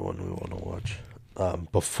the other one we want to watch?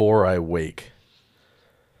 Before I Wake.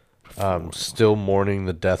 Still mourning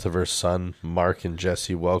the death of her son, Mark and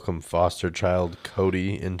Jesse welcome foster child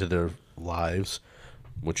Cody into their lives,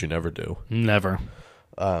 which you never do. Never.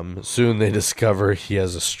 Soon they discover he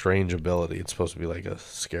has a strange ability. It's supposed to be like a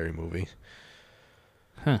scary movie.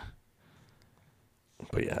 Huh.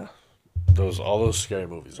 But yeah, all those scary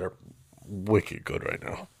movies are wicked good right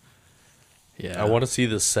now. Yeah. I want to see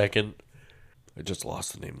the second. I just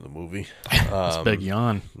lost the name of the movie. It's Big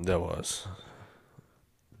Yawn. That was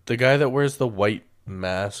the guy that wears the white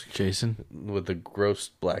mask, Jason, with the gross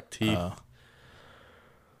black teeth.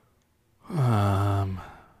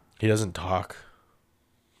 He doesn't talk.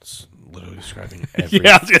 It's literally describing every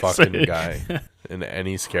fucking guy in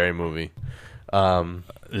any scary movie. I'm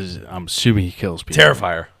assuming he kills people.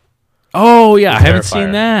 Terrifier. Oh yeah, I haven't Terrifier.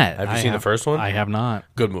 seen that. Have you seen the first one? I have not.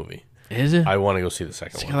 Good movie. Is it? I want to go see the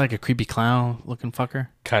second Is he one. like a creepy clown looking fucker?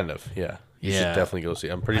 Kind of, yeah. You should Yeah. definitely go see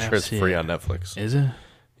it. I'm pretty I sure it's see free it. on Netflix. Is it?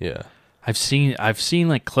 Yeah. I've seen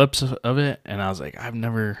like clips of it, and I was like, I've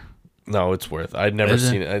never. No, it's worth. I'd never Is it?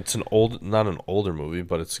 seen it. It's not an older movie,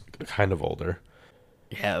 but it's kind of older.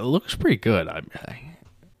 Yeah, it looks pretty good.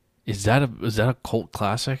 Is that a cult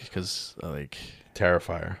classic? Because like,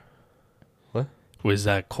 Terrifier. What? was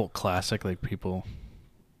that a cult classic? Like people.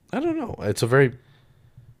 I don't know. It's a very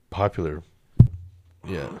popular.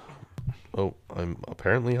 Yeah. Oh, I'm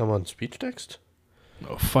on speech text.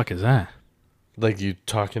 Oh, fuck is that? Like you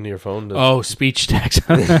talk into your phone. Oh, speech text.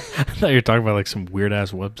 I thought you were talking about like some weird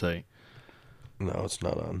ass website. No, it's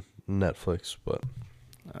not on Netflix, but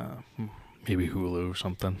Maybe Hulu or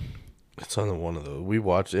something. it's on one of those. We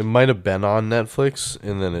watched. It might have been on Netflix,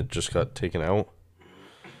 and then it just got taken out.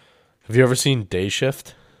 Have you ever seen Day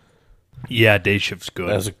Shift? Yeah, Day Shift's good.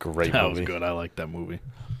 That was a great That movie. was good. I like that movie.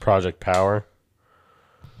 Project Power.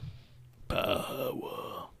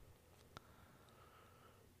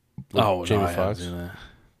 Oh, Jamie no, I haven't Foxx. seen that.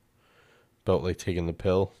 About like taking the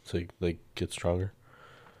pill to like get stronger.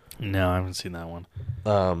 No, I haven't seen that one.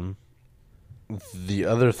 The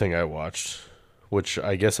other thing I watched, which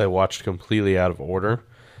I guess I watched completely out of order.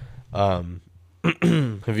 Have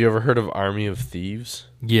you ever heard of Army of Thieves?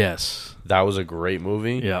 Yes. That was a great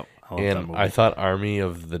movie. Yeah. I love that And movie. I thought Army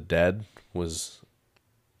of the Dead was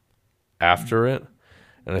after it.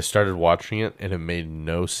 And I started watching it, and it made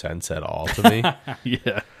no sense at all to me.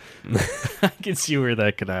 Yeah. I can see where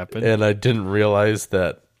that could happen. And I didn't realize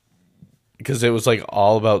that, because it was like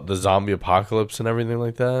all about the zombie apocalypse and everything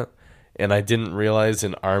like that. And I didn't realize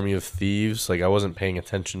in Army of Thieves, like I wasn't paying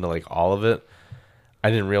attention to like all of it. I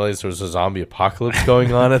didn't realize there was a zombie apocalypse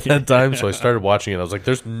going on at that time. So I started watching it. I was like,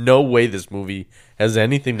 there's no way this movie has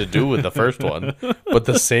anything to do with the first one, but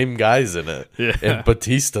the same guy's in it. Yeah. And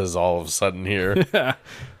Batista's all of a sudden here.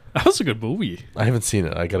 That was a good movie. I haven't seen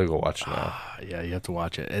it. I got to go watch it now. Yeah, you have to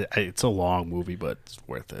watch it. It's a long movie, but it's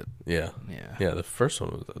worth it. Yeah. Yeah. Yeah, the first one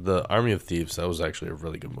was the Army of Thieves. That was actually a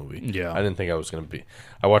really good movie. Yeah. I didn't think I was going to be.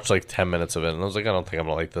 I watched like 10 minutes of it, and I was like, I don't think I'm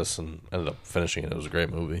going to like this, and ended up finishing it. It was a great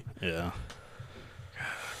movie. Yeah.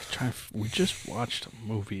 We just watched a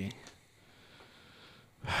movie.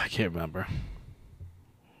 I can't remember.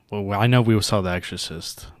 Well, I know we saw The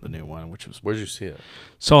Exorcist, the new one, which was Where'd you see it?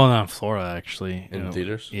 saw it in Florida actually. In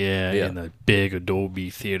theaters? Yeah, Yeah. in the big Adobe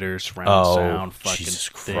theater surround Oh, sound fucking Jesus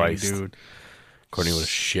thing, Christ. dude. Courtney was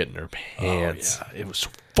shitting her pants. Oh, yeah, it was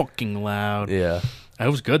fucking loud. Yeah. It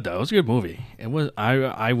was good though. It was a good movie. It was.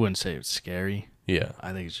 I wouldn't say it's scary. Yeah.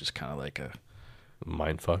 I think it's just kind of like a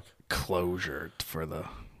Mindfuck. closure for the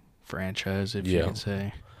franchise, if you Yeah. can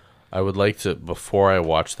say. I would like to, before I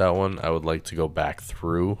watch that one, I would like to go back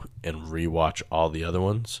through and rewatch all the other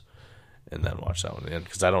ones and then watch that one again,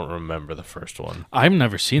 because I don't remember the first one. I've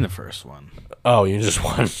never seen the first one. Oh, you just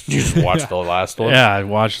watched the last one? Yeah, I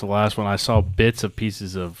watched the last one. I saw bits of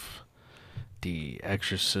pieces of The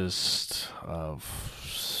Exorcist of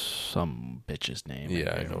some bitch's name.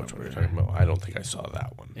 Yeah, I can't know which one you're remember. talking about. I don't think I saw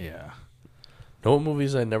that one. Yeah. Know what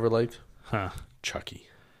movies I never liked? Huh. Chucky.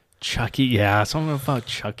 Chucky, yeah, something about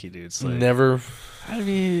Chucky, dude. It's like, Never. I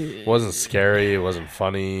mean, Wasn't scary. It wasn't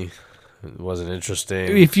funny. It wasn't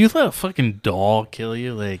interesting. if you let a fucking doll kill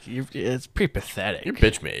you, like, it's pretty pathetic. You're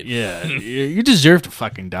bitch made. Yeah, you deserve to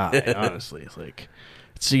fucking die. Honestly, it's like,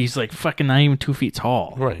 he's like fucking not even 2 feet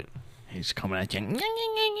tall. Right. He's coming at you.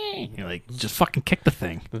 You're like, just fucking kick the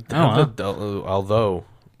thing. I don't know. Although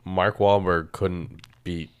Mark Wahlberg couldn't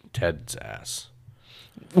beat Ted's ass.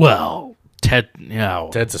 Well, Ted, you know,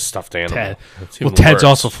 Ted's a stuffed animal. Ted. That's Well, even Ted's worse.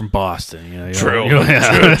 also from Boston. True.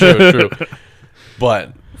 Yeah. True.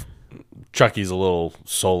 But Chucky's a little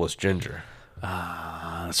soulless ginger.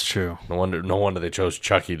 That's true. No wonder they chose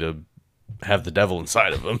Chucky to have the devil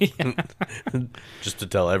inside of him. Just to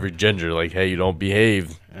tell every ginger, like, hey, you don't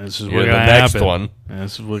behave. This is You're what's the gonna next happen. one.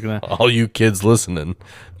 This is what's gonna. All you kids listening,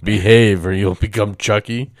 behave or you'll become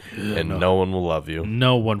Chucky, and no one will love you.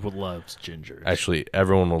 No one would love gingers. Actually,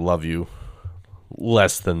 everyone will love you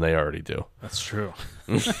less than they already do. That's true.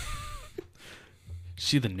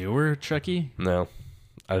 See the newer Chucky? No.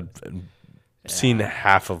 I've seen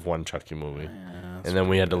half of one Chucky movie. And then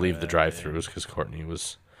we had to leave the drive-thrus because Courtney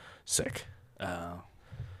was sick. Oh,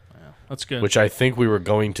 yeah, that's good. Which I think we were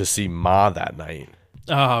going to see Ma that night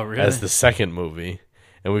Oh, really? as the second movie.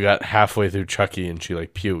 And we got halfway through Chucky and she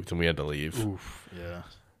like puked and we had to leave. Oof, yeah.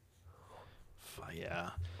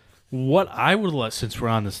 Yeah. What I would like, since we're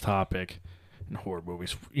on this topic in horror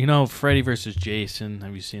movies, you know, Freddy versus Jason.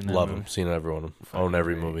 Have you seen that Love movie? them. Seen every one of them. Own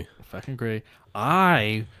every movie. Fucking great.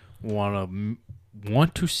 I want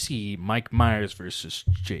to see Mike Myers versus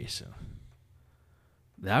Jason.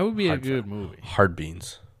 That would be a good movie. Hard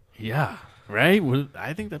beans. Yeah. Right?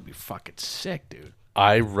 I think that'd be fucking sick, dude.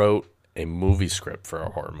 I wrote a movie script for a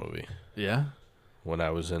horror movie Yeah? when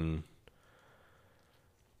I was in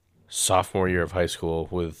sophomore year of high school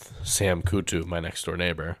with Sam Kutu, my next door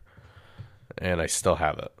neighbor, and I still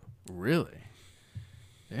have it. Really?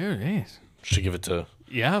 There it is. Should give it to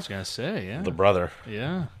Yeah, I was gonna say, yeah. the brother.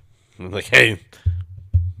 Yeah. I'm like, hey,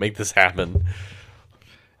 make this happen.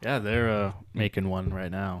 Yeah, they're making one right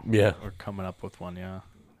now. Yeah. Or coming up with one, yeah.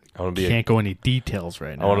 I want to be Can't go any details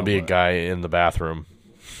right now. I want to be a guy in the bathroom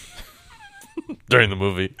during the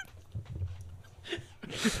movie.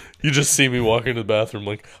 You just see me walking to the bathroom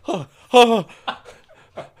like,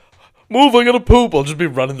 move, I gotta poop. I'll just be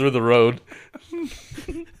running through the road.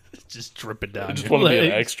 Just dripping down. I just your want to be an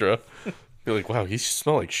legs. extra. Be like, wow, he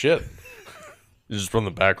smell like shit. You just run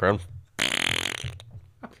the background.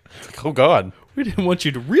 Like, oh God. We didn't want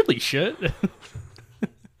you to really shit.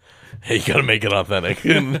 Hey, you gotta make it authentic.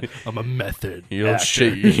 I'm a method. You don't actor.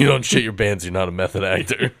 shit. You don't shit your bands. You're not a method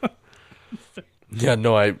actor. Yeah,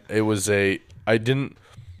 no. I didn't,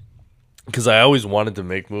 because I always wanted to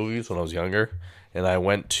make movies when I was younger, and I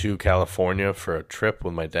went to California for a trip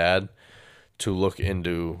with my dad to look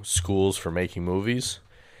into schools for making movies,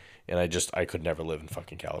 and I could never live in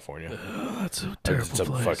fucking California. That's a terrible It's a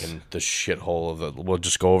place. fucking the shithole of the. We'll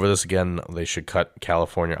just go over this again. They should cut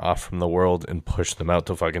California off from the world and push them out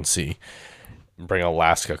to fucking sea. Bring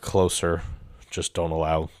Alaska closer. Just don't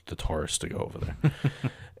allow the tourists to go over there.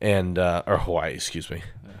 And or Hawaii, excuse me.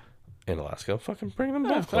 And Alaska, fucking bring them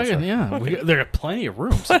both closer. There are plenty of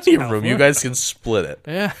room. Plenty of room. You guys can split it.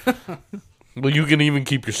 Yeah. Well, you can even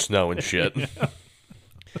keep your snow and shit.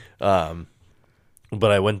 But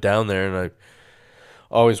I went down there and I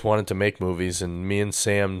always wanted to make movies, and me and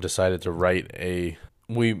Sam decided to write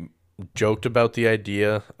we joked about the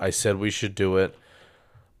idea. I said we should do it.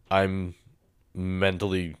 I'm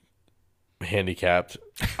mentally handicapped.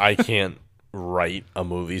 I can't write a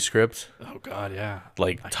movie script. Oh God, yeah.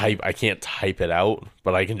 I can't type it out,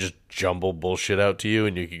 but I can just jumble bullshit out to you,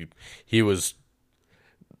 and he was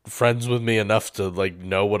friends with me enough to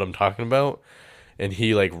know what I'm talking about, and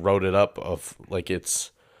he wrote it up of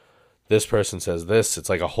it's this person says this. It's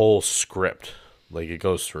like a whole script, it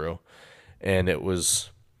goes through, and it was.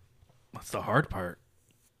 That's the hard part.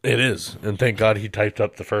 It is, and thank God he typed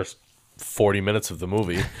up the first 40 minutes of the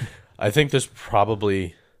movie. I think there's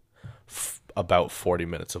probably about 40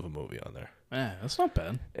 minutes of a movie on there. Yeah, that's not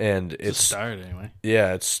bad. And It's a start anyway.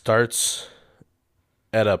 Yeah, it starts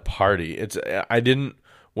at a party.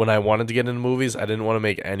 When I wanted to get into movies, I didn't want to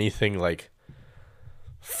make anything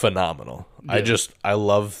phenomenal. Yeah. I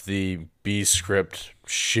love the B script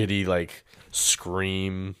shitty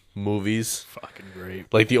Scream movies. Fucking great.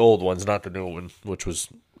 The old ones, not the new one, which was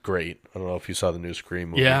great. I don't know if you saw the new Scream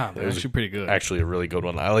movie. Yeah, it they're was actually pretty good. actually a really good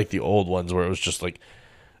one. I like the old ones where it was just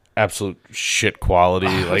absolute shit quality,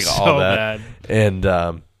 all so that. bad.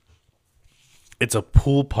 And it's a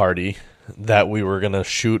pool party that we were gonna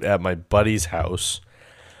shoot at my buddy's house,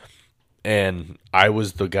 and I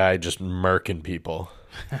was the guy just murking people.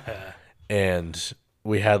 And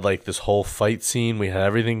we had this whole fight scene. We had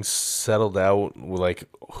everything settled out, with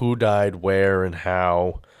who died where and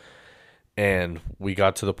how. And we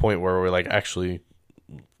got to the point where we're actually,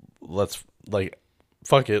 let's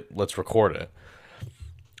fuck it, let's record it.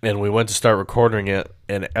 And we went to start recording it,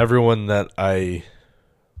 and everyone that I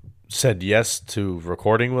said yes to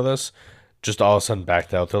recording with us just all of a sudden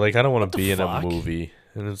backed out. They're I don't want to be in a movie.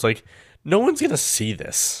 And it's no one's going to see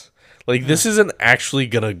this. This isn't actually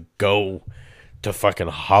going to go to fucking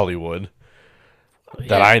Hollywood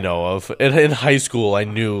that I know of. In high school, I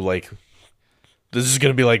knew, this is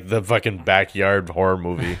going to be the fucking backyard horror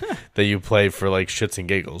movie that you play for, shits and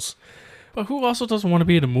giggles. But who also doesn't want to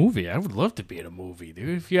be in a movie? I would love to be in a movie,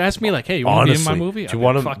 dude. If you ask me, hey, you want to be in my movie? Do you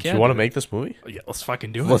want to make this movie? Yeah, let's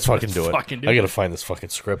fucking do it. Let's fucking do it. I got to find this fucking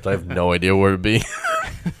script. I have no idea where it'd be.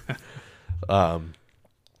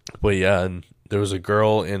 But yeah, and there was a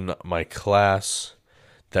girl in my class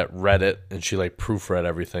that read it, and she proofread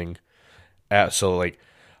everything. So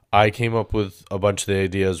I came up with a bunch of the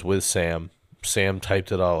ideas with Sam. Sam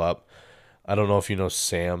typed it all up. I don't know if you know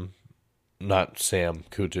Sam, not Sam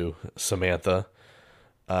Kutu, Samantha.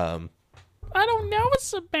 I don't know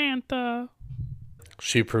Samantha.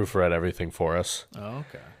 She proofread everything for us. Oh,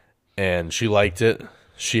 okay. And she liked it.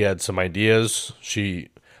 She had some ideas.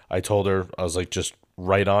 I told her, I was just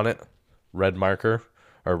write on it, red marker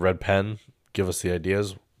or red pen, give us the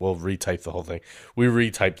ideas. We'll retype the whole thing. We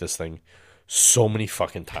retyped this thing so many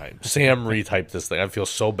fucking times. Sam retyped this thing. I feel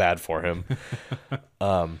so bad for him.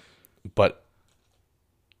 But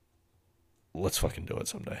let's fucking do it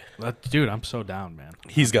someday. Dude, I'm so down, man.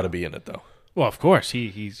 He's got to be in it though. Well, of course.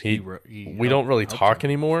 We don't really talk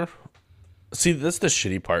anymore. See, that's the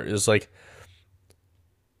shitty part. Is I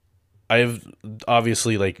have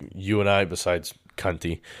obviously you and I, besides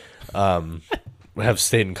Cunty, have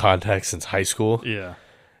stayed in contact since high school. Yeah.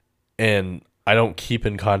 and I don't keep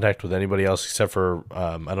in contact with anybody else except for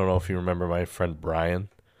I don't know if you remember my friend Brian.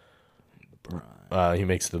 He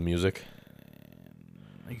makes the music.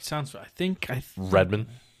 He sounds. I think Redman.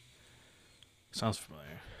 Sounds familiar.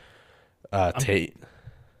 Tate.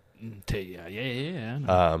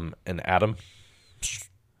 Yeah. And Adam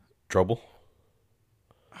Strobel.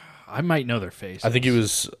 I might know their face. I think he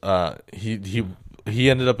was. He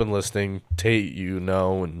ended up enlisting. Tate,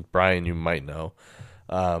 and Brian, you might know.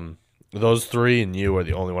 Those three and you are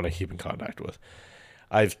the only one I keep in contact with.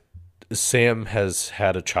 Sam has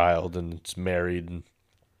had a child and is married and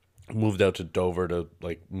moved out to Dover to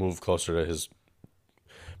move closer to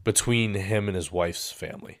between him and his wife's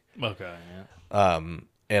family. Okay, yeah.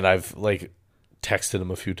 And I've texted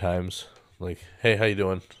him a few times, hey, how you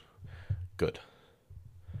doing? Good.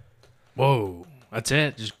 Whoa, that's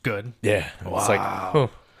it? Just good? Yeah. Wow. It's huh.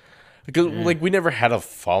 Because we never had a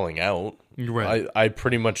falling out. Right. I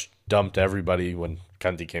pretty much dumped everybody when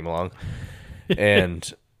Cunty came along.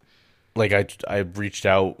 And I reached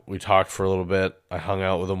out, we talked for a little bit. I hung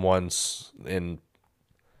out with him once in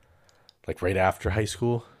right after high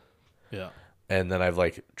school. Yeah. And then I've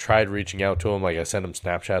tried reaching out to him. I send him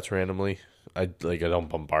Snapchats randomly. I don't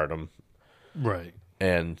bombard him. Right.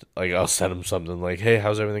 And I'll send him something hey,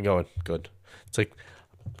 how's everything going? Good. It's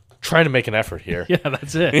trying to make an effort here. Yeah,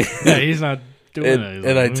 that's it. Yeah, he's not doing it.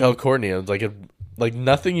 And I tell Courtney, I was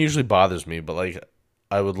nothing usually bothers me, but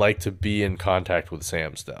I would like to be in contact with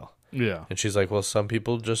Sam still. Yeah. And she's well, some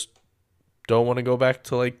people just don't want to go back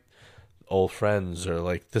to old friends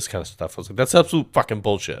or this kind of stuff. I was that's absolute fucking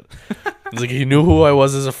bullshit. It's he knew who I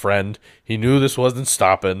was as a friend. He knew this wasn't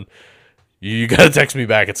stopping. You got to text me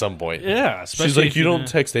back at some point. Yeah. She's you don't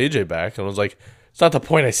text AJ back. And I was it's not the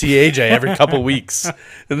point. I see AJ every couple weeks.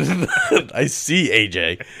 And then I see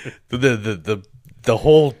AJ. The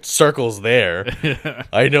whole circle's there. Yeah.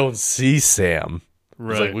 I don't see Sam.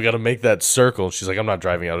 Right. It's we got to make that circle. She's I'm not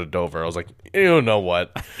driving out of Dover. I was you know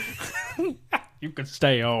what? You could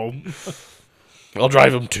stay home. I'll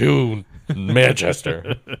drive him to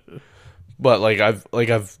Manchester. But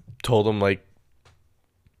I've told him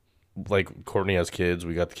Courtney has kids.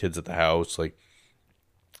 We got the kids at the house. I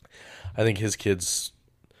think his kid's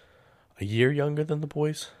a year younger than the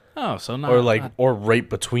boys. Oh, so not or right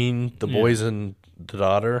between the boys and the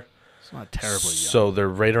daughter. It's not terribly young. So they're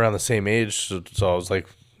right around the same age. So I was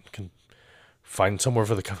can find somewhere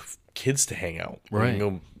for the kids to hang out. Right. We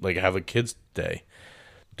can go have a kids day,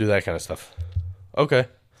 do that kind of stuff. Okay.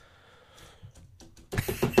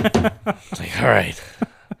 It's all right.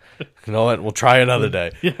 You know what? We'll try another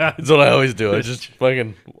day. Yeah. That's what I always do.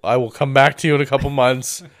 I will come back to you in a couple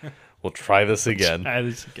months. We'll try this again.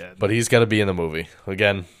 But he's got to be in the movie.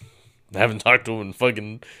 Again, I haven't talked to him in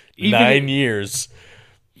fucking 9 years.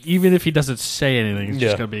 Even if he doesn't say anything, it's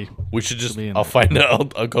just going to be... We should just... I'll find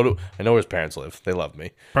out. I'll go to... I know where his parents live. They love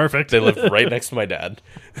me. Perfect. They live right next to my dad.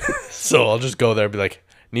 So I'll just go there and be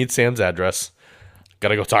need Sam's address. Got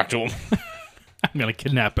to go talk to him. I'm going to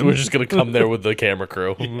kidnap him. We're just going to come there with the camera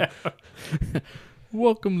crew. Yeah.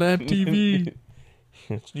 Welcome to MTV.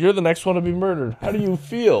 You're the next one to be murdered. How do you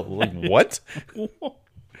feel? What? You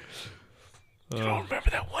don't remember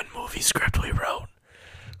that one movie script we wrote?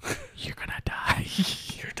 You're going to die.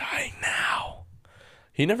 You're dying now.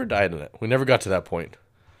 He never died in it. We never got to that point.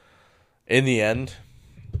 In the end,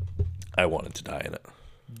 I wanted to die in it.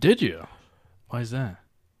 Did you? Why is that?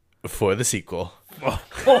 For the sequel.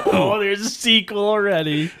 Oh, there's a sequel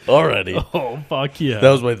already. Oh, fuck yeah.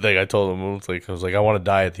 That was my thing. I told him, I was I want to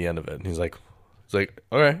die at the end of it. And he's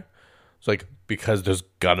okay. It's because there's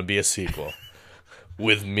gonna be a sequel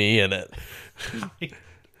with me in it.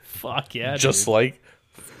 Fuck yeah. Just dude. like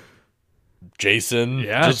Jason.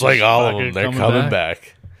 Yeah. Just like all of them. They're coming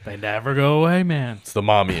back. They never go away, man. It's the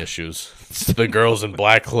mommy issues. It's the girls in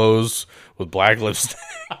black clothes with black lipstick.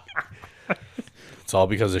 It's all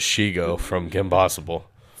because of Shigo from Kim Possible.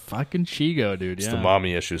 Fucking Shigo, dude. It's the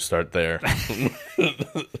mommy issues start there.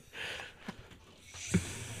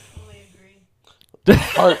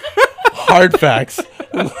 Hard facts.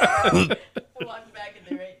 I walked back at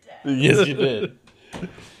the right time. Yes, you did.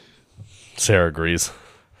 Sarah agrees.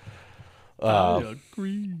 I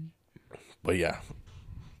agree. But yeah,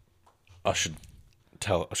 I should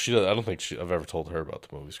tell. I don't think I've ever told her about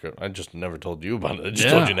the movie script. I just never told you about it. I just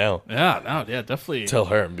told you now. Yeah, definitely. Tell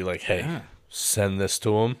her and be hey, send this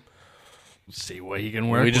to him. See what he can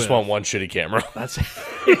work. We just want one shitty camera. That's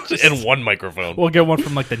and one microphone. We'll get one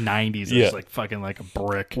from the 90s. Yeah. It's fucking a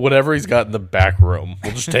brick. Whatever he's got in the back room,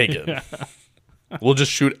 we'll just take it. We'll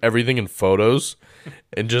just shoot everything in photos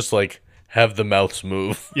and just have the mouths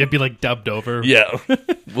move. You'd be dubbed over. Yeah.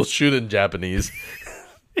 We'll shoot it in Japanese.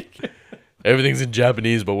 Everything's in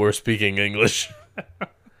Japanese, but we're speaking English.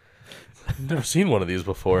 I've never seen one of these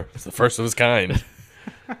before. It's the first of its kind.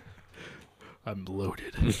 I'm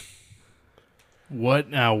loaded. What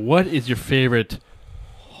is your favorite,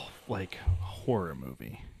 like, horror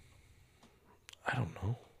movie? I don't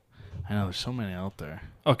know. I know there's so many out there.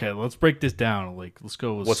 Okay, let's break this down. Like, let's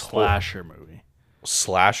go with What's slasher movie.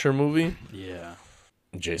 Slasher movie? Yeah.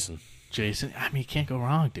 Jason. Jason. I mean, you can't go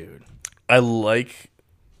wrong, dude. I like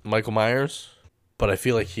Michael Myers, but I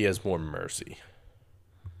feel like he has more mercy.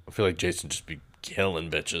 I feel like Jason just be killing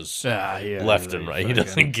bitches Yeah. left and right. He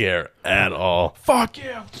doesn't care at all. Fuck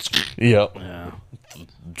yeah. Yep. Yeah.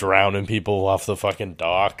 Drowning people off the fucking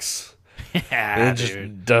docks. Yeah, It just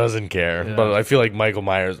dude. doesn't care. Yeah. But I feel like Michael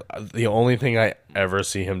Myers, the only thing I ever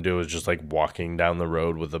see him do is just like walking down the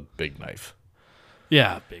road with a big knife.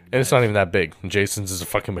 Yeah, big. And it's not even that big. Jason's is a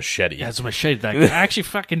fucking machete. Yeah, it's a machete that can actually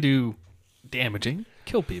fucking do damaging,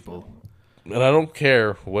 kill people. And I don't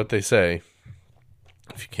care what they say.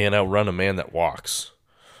 If you can't outrun a man that walks,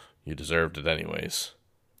 you deserved it anyways.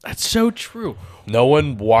 That's so true. No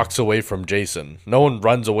one walks away from Jason. No one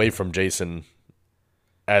runs away from Jason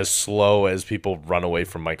as slow as people run away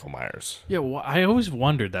from Michael Myers. Yeah, well, I always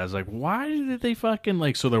wondered that. I was like, why did they fucking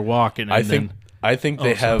like? So they're walking. And I think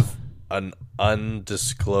they Oh, so- have an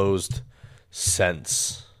undisclosed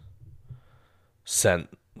sense,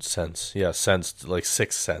 like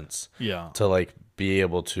sixth sense yeah, to like be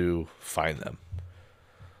able to find them.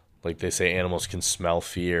 Like they say, animals can smell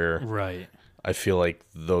fear. right. I feel like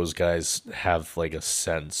those guys have like a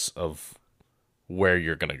sense of where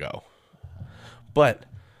you're gonna go, but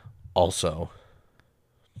also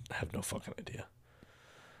I have no fucking idea.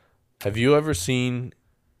 Have you ever seen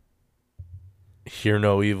Hear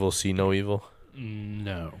No Evil, See No Evil?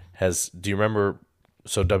 No. Do you remember?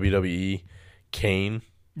 So WWE, Kane,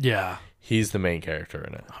 Yeah. he's the main character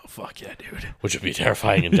in it, Oh fuck yeah, dude. which would be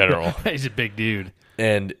terrifying in general. He's a big dude.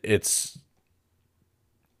 And there's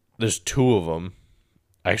two of them.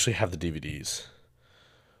 I actually have the DVDs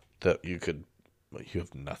that you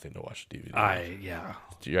have nothing to watch DVD. Yeah.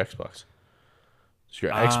 Your Xbox. Does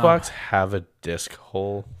your Xbox have a disc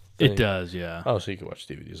hole thing? It does. Yeah. Oh, so you can watch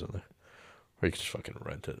DVDs on there, or you can just fucking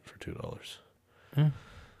rent it for $2.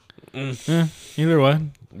 Either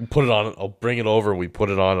way. Put it on. I'll bring it over. We put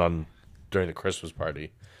it on during the Christmas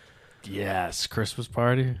party. Yes, Christmas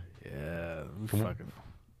party. Yeah. We fucking.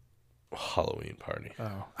 Halloween party.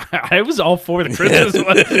 Oh. I was all for the Christmas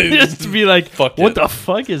one, just to be like, Fuck what it. the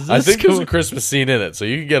fuck is this? I think there's a Christmas scene in it, so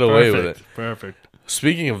you can get away with it. Perfect.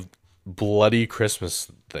 Speaking of bloody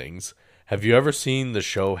Christmas things, have you ever seen the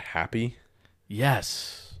show Happy?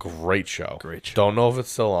 Yes. Great show. Great show. Don't know if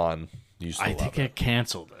it's still on. Used to I love think it. it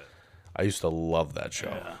canceled it. I used to love that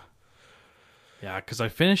show. Yeah, because I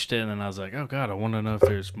finished it and then I was like, oh god, I want to know if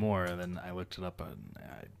there's more. And then I looked it up and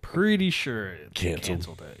I'm pretty sure it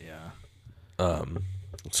canceled it. Yeah.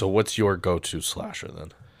 So what's your go-to slasher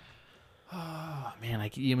then? Oh, man,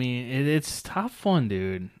 I mean, it's tough one,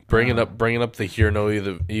 dude. Bringing up the Hear No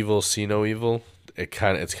Evil, See No Evil.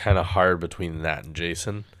 It's kind of hard between that and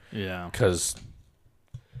Jason Yeah. because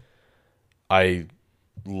I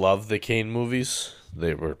love the Kane movies.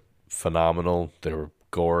 They were phenomenal. They were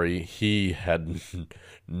gory. He had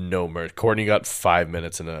no mercy. Courtney got 5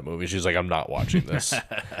 minutes into that movie. She's like, I'm not watching this.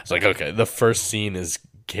 It's like, okay. The first scene is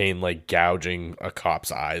Kane like gouging a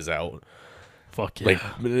cop's eyes out. Fuck yeah. Like,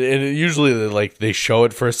 and usually they show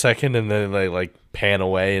it for a second and then they like pan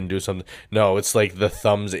away and do something. No, it's like the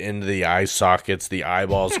thumbs into the eye sockets, the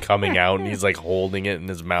eyeballs coming out, and he's like holding it in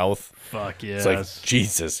his mouth. Fuck yeah. It's like,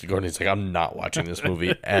 Jesus. Courtney's like, I'm not watching this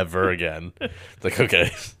movie ever again. It's like,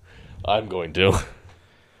 okay, I'm going to.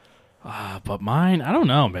 But mine, I don't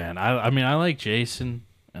know, man. I mean, I like Jason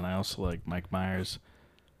and I also like Mike Myers.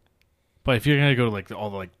 But if you're gonna go to like all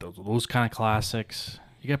the like those kind of classics,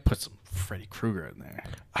 you gotta put some Freddy Krueger in there.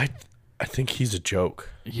 I think he's a joke.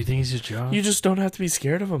 You think he's a joke? You just don't have to be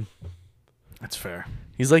scared of him. That's fair.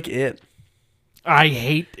 He's like it. I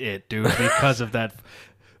hate it, dude, because of that.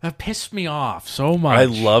 That pissed me off so much. I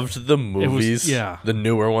loved the movies. yeah. The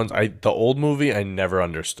newer ones. The old movie I never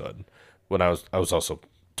understood. When I was also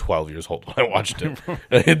 12 years old when I watched it.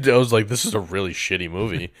 I was like, this is a really shitty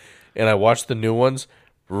movie. And I watched the new ones,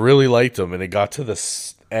 really liked them, and it got to the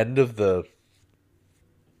end of the...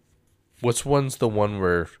 What's one's the one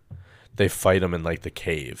where they fight them in like the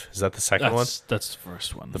cave? Is that the second one? That's the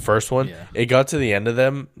first one. The first one? Yeah. It got to the end of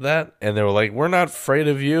and they were like, we're not afraid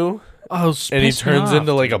of you. Oh, And he turns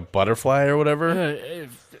into like a butterfly or whatever.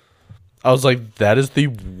 I was like, that is the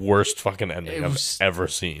worst fucking ending I've ever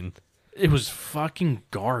seen. It was fucking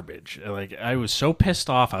garbage. Like, I was so pissed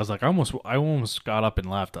off. I was like, I almost got up and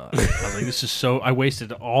left. I was like, this is so. I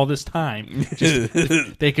wasted all this time.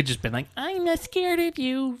 They could just been like, I'm not scared of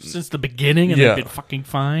you since the beginning, and Yeah. they'd been fucking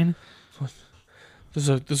fine.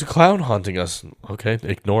 There's a clown haunting us. Okay,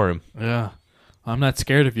 ignore him. Yeah, I'm not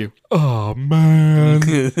scared of you. Oh man,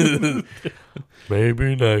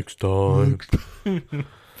 Maybe next time.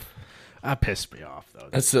 that pissed me off though.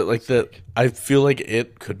 That's it. Like that. I feel like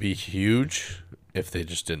it could be huge if they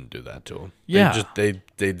just didn't do that to him. Yeah. they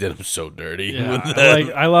did him so dirty. Yeah, with that.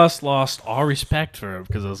 like I lost all respect for him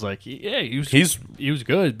because I was like, yeah, he was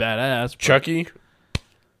good, badass. But Chucky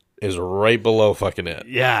is right below fucking it.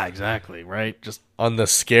 yeah, exactly, right. Just On the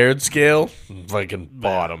scared scale, fucking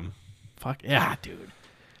bottom. fuck yeah, dude.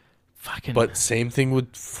 Fucking. But same thing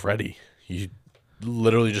with Freddy. You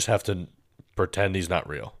literally just have to pretend he's not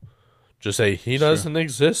real. Just say he doesn't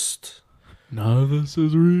exist. none of this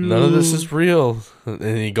is real. None of this is real,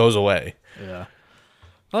 and he goes away. Yeah.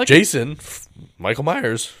 I like Jason, Michael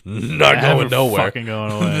Myers, not Yeah, going never nowhere. Fucking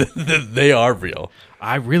going away. They are real.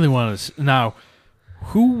 I really want to now.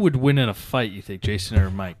 Who would win in a fight? You think, Jason or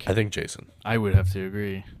Mike? I think Jason. I would have to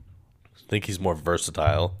agree. I think he's more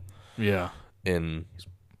versatile Yeah. in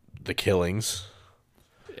the killings.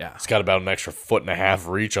 Yeah. He's got about an extra 1.5 foot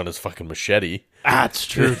reach on his fucking machete. That's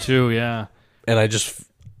true too. Yeah. And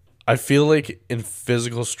I feel like in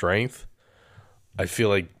physical strength, I feel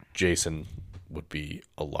like Jason would be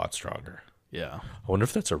a lot stronger. Yeah. I wonder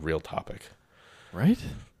if that's a real topic. Right.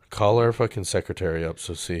 Call our fucking secretary up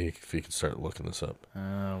so see if he can start looking this up.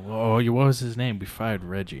 Well, what was his name? We fired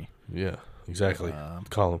Reggie. Yeah, exactly.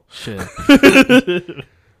 Call him. Shit.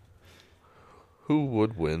 Who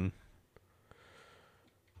would win?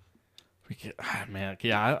 Man.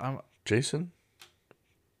 Yeah. I'm. Jason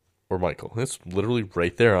or Michael? It's literally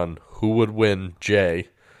right there on who would win. Jay.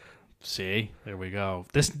 See, there we go.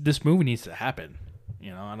 This movie needs to happen.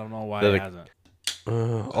 You know, I don't know why That it it- hasn't.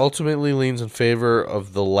 Ultimately leans in favor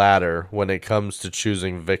of the latter when it comes to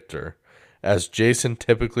choosing Victor, as Jason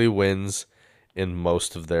typically wins in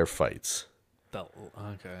most of their fights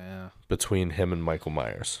Okay. Yeah. between him and Michael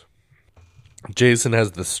Myers. Jason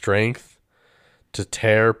has the strength to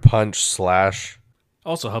tear, punch, slash.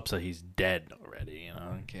 Also helps that he's dead already. You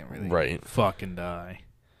know, he can't really Right. fucking die.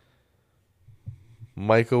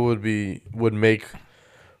 Michael would make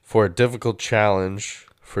for a difficult challenge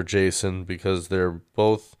for Jason because they're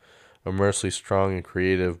both immensely strong and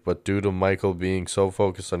creative, but due to Michael being so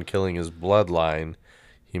focused on killing his bloodline,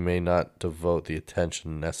 he may not devote the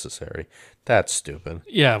attention necessary. That's stupid.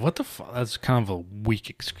 Yeah. What the fuck? That's kind of a weak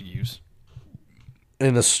excuse.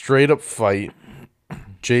 In a straight up fight,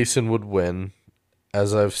 Jason would win.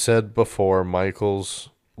 As I've said before, Michael's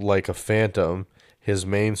like a phantom. His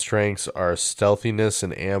main strengths are stealthiness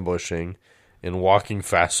and ambushing and walking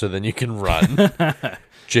faster than you can run.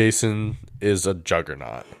 Jason is a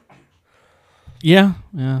juggernaut. Yeah.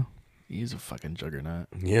 Yeah. He's a fucking juggernaut.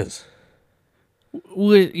 He is.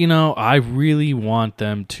 You know, I really want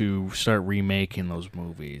them to start remaking those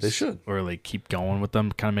movies. They should. Or like keep going with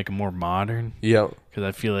them, kind of make them more modern. Yeah. Because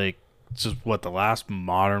I feel like it's just what the last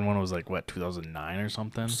modern one was like, what, 2009 or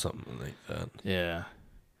something? Something like that. Yeah.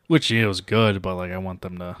 Which, you know, was good, but like I want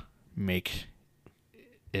them to make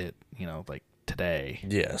it, you know, like today.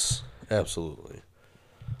 Yes, absolutely.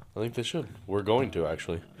 I think they should. We're going to,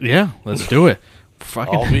 actually. Yeah, let's do it.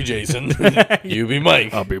 Fucking, I'll be Jason. You be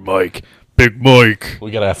Mike. I'll be Mike. Big Mike.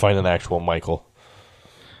 We gotta find an actual Michael.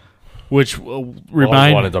 Which I always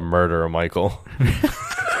remind wanted to murder a Michael.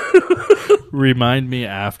 remind me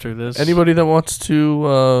after this. Anybody that wants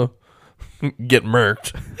to get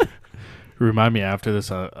murked. Remind me after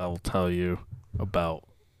this. I'll tell you about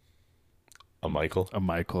A Michael. a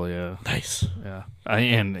Michael. Yeah, Nice. yeah.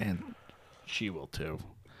 And she will too.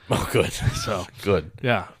 Oh, good. So Good.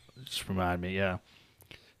 yeah, just remind me. Yeah,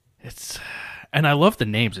 it's and I love the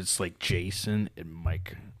names. It's like Jason and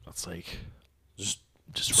Mike. It's like Just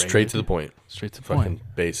just straight to the point. Straight to the Fucking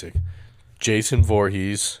point. basic. Jason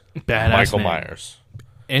Voorhees. Badass Michael name. Myers.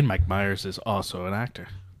 And Mike Myers is also an actor.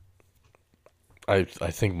 I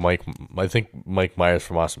think Mike Myers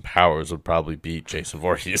from Austin Powers would probably beat Jason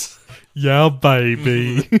Voorhees. Yeah,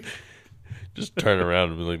 baby. Just turn around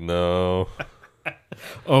and be like, no.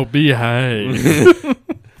 Oh, behave.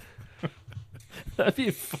 That'd be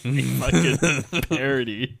a funny fucking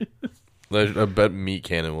parody. I bet Meat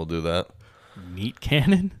Cannon will do that. Meat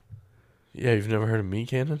Cannon? Yeah, you've never heard of Meat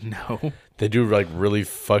Cannon? No. They do like really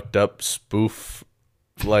fucked up spoof,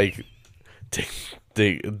 like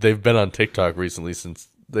they've been on TikTok recently since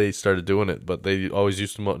they started doing it, but they always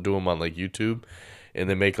used to do them on like YouTube, and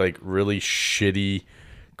they make like really shitty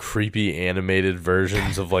creepy animated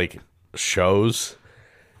versions of like shows.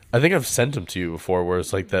 I think I've sent them to you before, where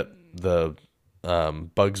it's like the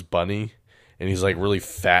Bugs Bunny, and he's like really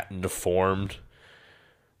fat and deformed.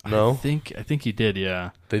 No, I think you did. Yeah.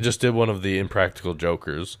 they just did one of the Impractical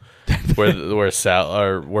Jokers, where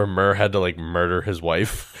Murr had to like murder his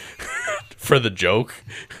wife for the joke.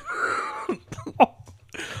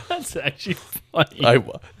 That's actually funny.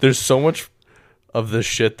 There's so much of this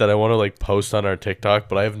shit that I want to like post on our TikTok,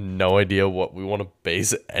 but I have no idea what we want to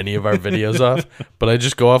base any of our videos off. But I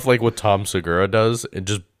just go off like what Tom Segura does and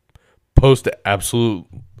just post absolute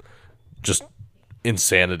just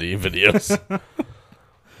insanity videos.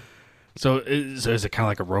 So is it kind of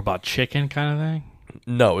like a Robot Chicken kind of thing?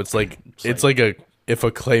 No, it's like if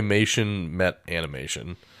a claymation met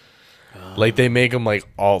animation. Like they make them like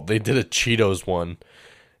they did a Cheetos one,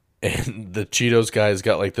 and the Cheetos guy's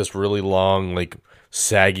got like this really long like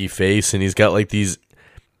saggy face, and he's got like these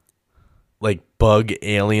like bug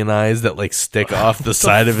alien eyes that like stick off the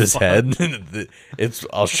side of his head.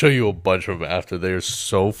 I'll show you a bunch of them after. They're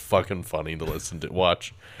so fucking funny to listen to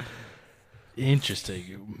watch.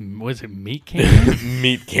 Interesting. Was it Meat Cannon?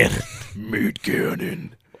 Meat Cannon. Meat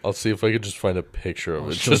Cannon. I'll see if I could just find a picture of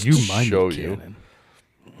it. Show Just you to my show Meat you. Cannon.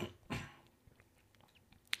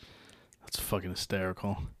 That's fucking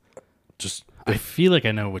hysterical. I feel like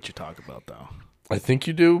I know what you're talking about, though. I think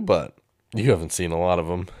you do, but you haven't seen a lot of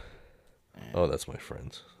them. Oh, that's my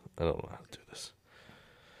friends. I don't know how to do this.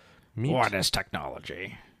 What is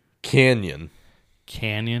technology? Canyon.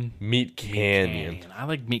 Canyon? Meat Canyon. I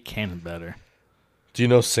like Meat Cannon better. Do you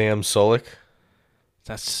know Sam Solik?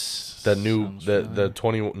 That's The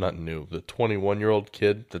 21-year-old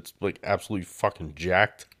kid that's like absolutely fucking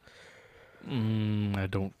jacked. I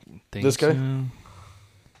don't think This guy? so.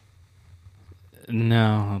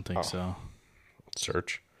 No, I don't think so.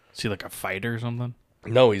 Search. Is he like a fighter or something?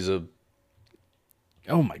 No, he's a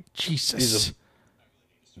Oh my Jesus. He's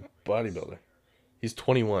bodybuilder. He's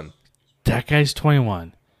 21. That guy's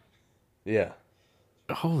 21. Yeah.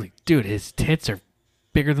 Holy dude, his tits are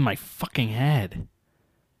bigger than my fucking head.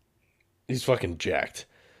 He's fucking jacked.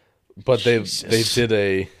 But they Jesus. did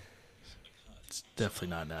a It's definitely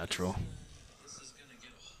not natural.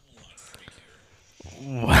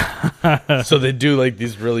 so they do like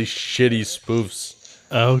these really shitty spoofs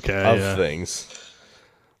Okay. of things.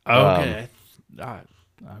 Okay. I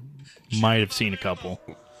might have seen a couple.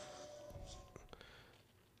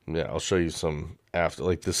 Yeah, I'll show you some after.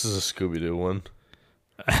 Like this is a Scooby-Doo one.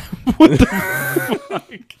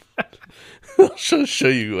 I'll show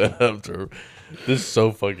you after. This is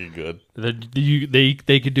so fucking good.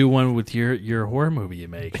 They could do one with your horror movie you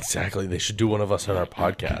make. Exactly. They should do one of us on our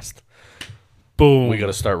podcast. Boom. We got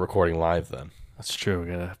to start recording live then. That's true. We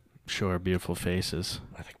gotta show our beautiful faces.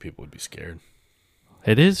 I think people would be scared.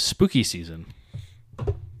 It is spooky season.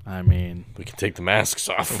 I mean, We can take the masks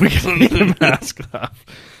off. we can take the mask off.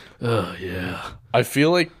 Oh yeah. I feel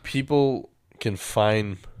like people can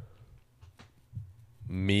find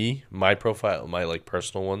my profile, my like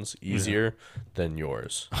personal ones, easier than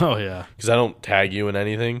yours. Oh yeah. Because I don't tag you in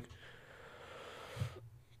anything.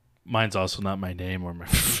 Mine's also not my name or my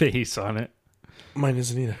face on it. Mine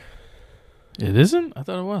isn't either. It isn't? I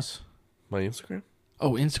thought it was. My Instagram?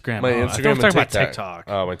 Oh, Instagram. My I Instagram thought and we were talking about TikTok. TikTok.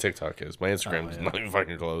 Oh, my TikTok is. My Instagram's yeah. not even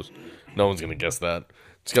fucking close. No one's going to guess that.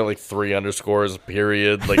 It's got like 3 underscores, a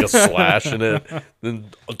period, like a slash in it. Then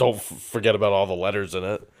don't forget about all the letters in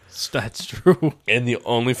it. That's true. And the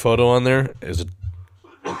only photo on there is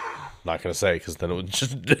not going to say because then it would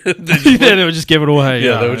just... Then it would just give it away.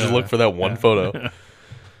 Yeah, they would just look for that one photo.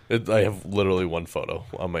 I have literally one photo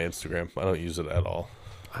on my Instagram. I don't use it at all.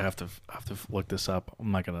 I have to look this up.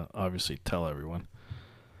 I'm not gonna obviously tell everyone.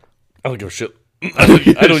 I don't give a shit.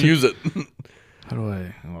 I don't use it. How do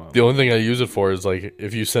I? The only thing I use it for is like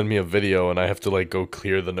if you send me a video and I have to like go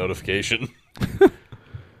clear the notification.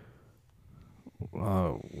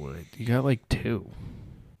 Oh, wait, you got like 2.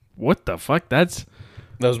 What the fuck? That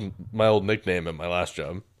was my old nickname at my last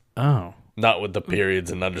job. Oh. Not with the periods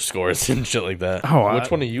and underscores and shit like that. Oh, which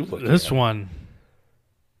one are you looking This at? one.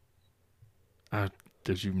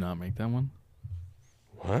 Did you not make that one?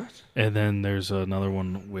 What? And then there's another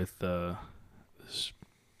one with this.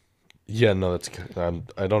 Yeah, no, that's.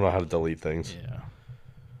 I don't know how to delete things. Yeah.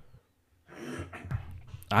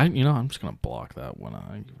 I'm just gonna block that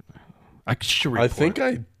one. I should report.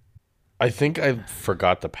 I think I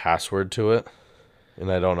forgot the password to it,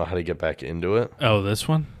 and I don't know how to get back into it. Oh, this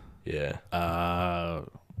one. Yeah.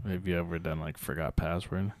 Have you ever done like forgot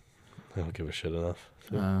password? I don't give a shit enough.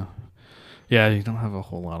 Yeah, you don't have a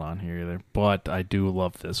whole lot on here either, but I do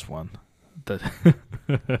love this one.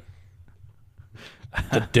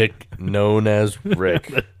 The dick known as Rick.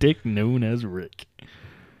 The dick known as Rick.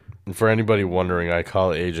 And for anybody wondering, I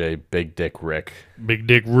call AJ Big Dick Rick. Big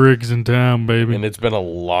Dick Rick's in town, baby. And it's been a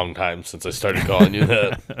long time since I started calling you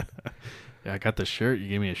that. Yeah, I got the shirt. You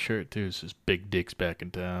gave me a shirt, too. It says Big Dick's back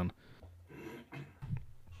in town.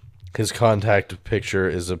 His contact picture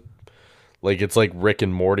is it's like Rick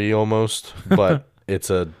and Morty almost, but it's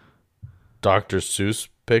a Dr. Seuss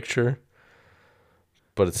picture.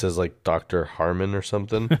 But it says like Dr. Harmon or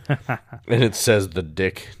something. And it says the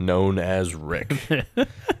dick known as Rick.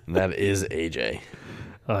 And that is AJ.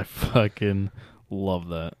 I fucking love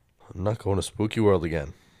that. I'm not going to Spooky World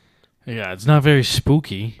again. Yeah, it's not very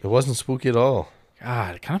spooky. It wasn't spooky at all.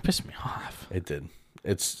 God, it kind of pissed me off. It did.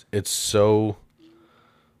 It's so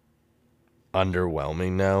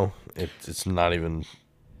underwhelming now. It's not even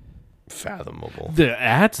fathomable. The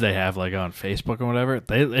ads they have like on Facebook or whatever,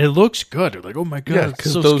 it looks good. They're like, oh my god, Yeah, it's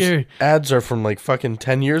because so those scary. ads are from like fucking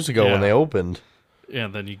 10 years ago when Yeah. they opened. Yeah,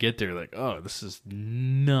 and then you get there like, oh, this is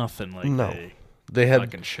nothing like No. they They had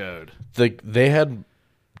fucking showed. they had,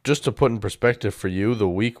 just to put in perspective for you, the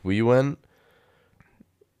week we went,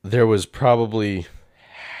 there was probably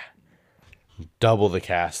double the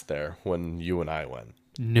cast there when you and I went.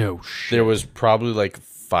 No shit. There was probably like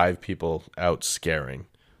 5 people out scaring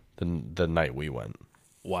the night we went.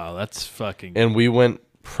 Wow, that's fucking. And we went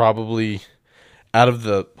probably out of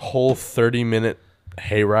the whole 30-minute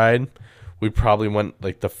hayride, we probably went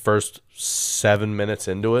like the first 7 minutes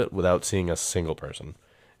into it without seeing a single person.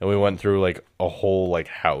 And we went through like a whole like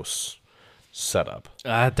house setup.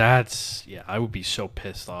 That's yeah. I would be so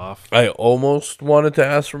pissed off. I almost wanted to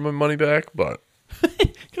ask for my money back, but Can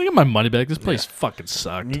I get my money back? This place fucking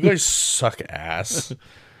sucked. you guys suck ass.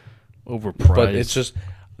 Overpriced. But it's just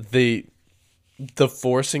the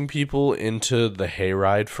forcing people into the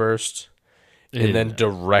hayride first and then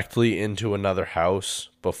directly into another house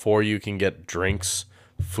before you can get drinks,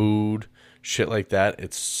 food, shit like that.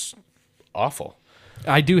 It's awful.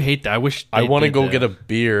 I do hate that. I wish I they want to did go that. get a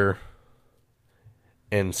beer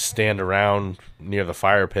and stand around near the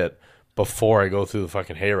fire pit before I go through the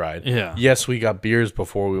fucking hayride. Yeah. Yes, we got beers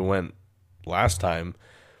before we went last time,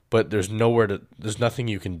 but there's nothing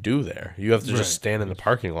you can do there. You have to Right. just stand in the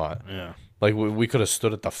parking lot. Yeah. Like we could have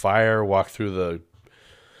stood at the fire, walked through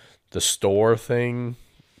the store thing,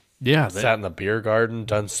 Yeah. sat in the beer garden,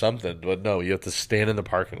 done something. But no, you have to stand in the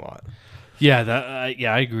parking lot. Yeah.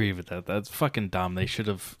 I agree with that. That's fucking dumb. They should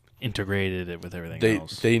have integrated it with everything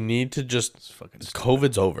else. They need to just It's fucking stupid.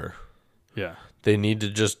 COVID's over. Yeah. They need to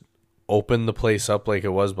just open the place up like it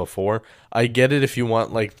was before. I get it if you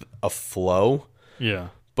want like a flow, Yeah.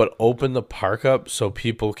 but open the park up so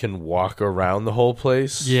people can walk around the whole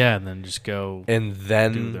place. Yeah, and then just go. And Do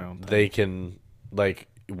then their own thing. they can, like,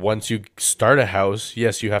 once you start a house,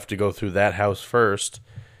 yes, you have to go through that house first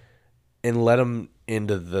and let them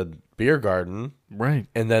into the beer garden. Right.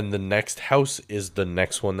 And then the next house is the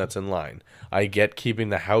next one that's in line. I get keeping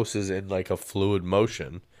the houses in like a fluid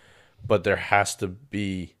motion, but there has to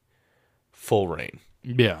be full rain.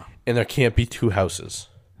 Yeah. And there can't be 2 houses.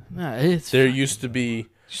 Nah, it's There used to be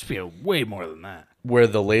used to be way more than that. where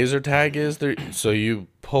the laser tag is there. So you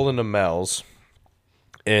pull into Mel's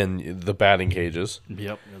and the batting cages,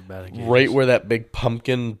 Yep. right where that big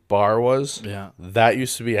pumpkin bar was. Yeah. That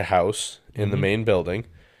used to be a house in the main building.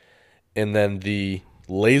 And then the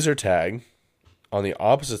laser tag on the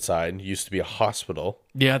opposite side used to be a hospital.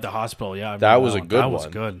 Yeah, the hospital. Yeah, I That remember was a one. good That was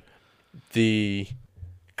one. good. The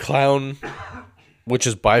clown, which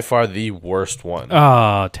is by far the worst one,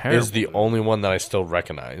 Oh, terrible. is the only one that I still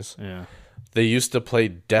recognize. Yeah. They used to play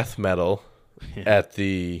death metal at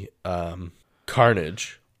the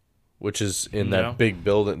Carnage, which is in that Yeah. big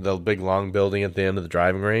building, the big long building at the end of the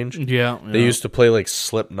driving range. Yeah. They used to play like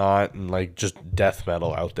Slipknot and like just death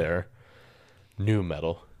metal out there, new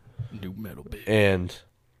metal. new metal bit. And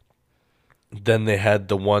then they had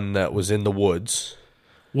the one that was in the woods.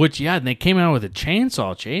 Which and they came out with a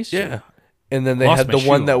chainsaw chase. And then they Lost had my the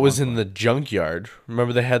one shoe that at was one in the junkyard.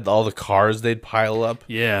 Remember they had all the cars they'd pile up?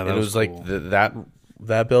 Yeah, that And it was like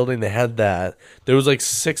that building, they had that. There was like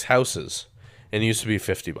 6 houses and it used to be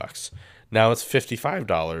 $50. Now it's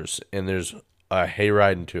 $55 and there's a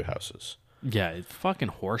hayride and 2 houses. Yeah, it's fucking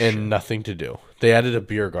horseshit. And nothing to do. They added a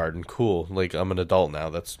beer garden. Cool. Like I'm an adult now.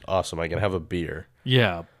 That's awesome. I can have a beer.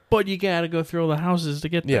 Yeah, but you gotta go through all the houses to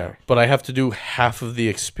get Yeah, there. but I have to do half of the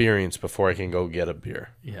experience before I can go get a beer.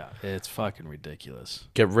 Yeah, it's fucking ridiculous.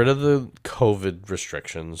 Get rid of the COVID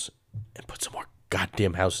restrictions and put some more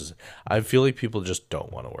goddamn houses. I feel like people just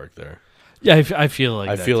don't want to work there. Yeah, I feel like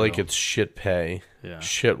I that feel like too. it's shit pay, Yeah.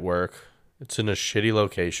 shit work. It's in a shitty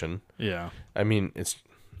location. Yeah. I mean, it's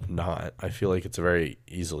not. I feel like it's a very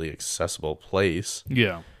easily accessible place,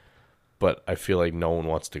 Yeah. but I feel like no one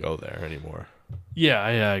wants to go there anymore. Yeah,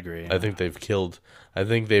 I agree. I think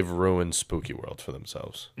they've ruined Spooky World for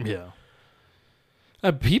themselves. Yeah.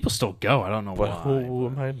 People still go. I don't know But why. who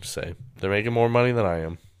am I to say? They're making more money than I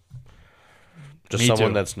am. Just Me someone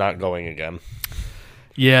too. that's not going again.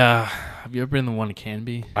 Yeah. Have you ever been the one in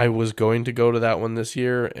Canby? I was going to go to that one this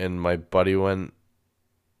year, and my buddy went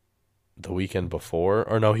the weekend before.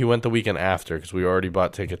 Or no, he went the weekend after because we already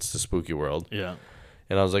bought tickets to Spooky World. Yeah.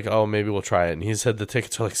 And I was like, oh, maybe we'll try it. And he said the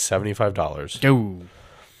tickets are like $75. Go.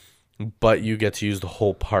 But you get to use the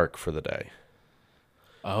whole park for the day.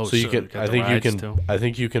 Oh, So you can got I the think you rides can too? I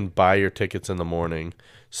think you can buy your tickets in the morning,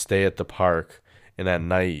 stay at the park, and at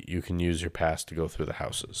night you can use your pass to go through the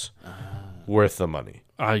houses. Worth the money.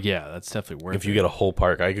 Yeah, that's definitely worth it. If you get a whole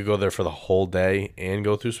park, I could go there for the whole day and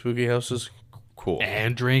go through spooky houses. Cool.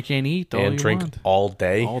 And drink and eat all And you drink want. all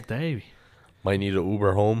day. All day. Might need an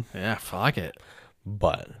Uber home, Yeah, fuck it.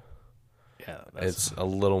 but Yeah, that's it's a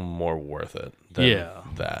little more worth it than Yeah.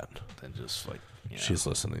 that. than just like, yeah, She's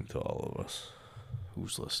listening to all of us.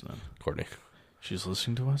 who's listening? Courtney. She's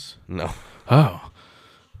listening to us? No. Oh.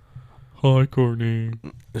 Hi, Courtney.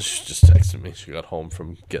 She just texted me. She got home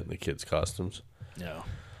from getting the kids' costumes. No.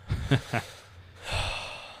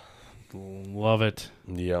 Love it.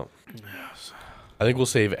 Yep. Yes. I think we'll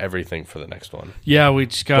save everything for the next one. Yeah, we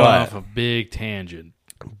just got But- off a big tangent.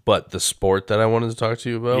 But the sport that I wanted to talk to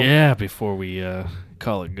you about, Yeah, before we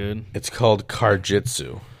call it good. it's called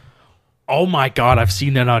Karjitsu. Oh my god, I've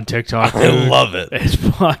seen that on TikTok. I dude. love it. It's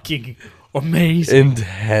fucking amazing.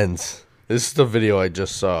 Intense. This is the video I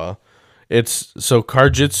just saw. It's so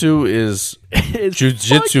Karjitsu is It's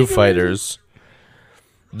jiu-jitsu fucking fighters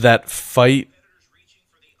that fight.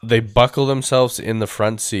 They buckle themselves in the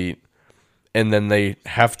front seat, and then they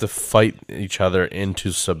have to fight each other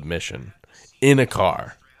into submission in a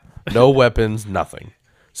car. No weapons, nothing.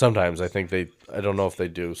 Sometimes I don't know if they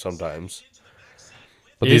do. Sometimes,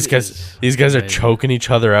 but It these guys are amazing. choking each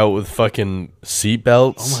other out with fucking seat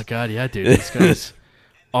belts. Oh my god, yeah, dude. These guys.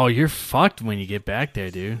 Oh, you're fucked when you get back there,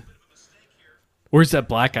 dude. Where's that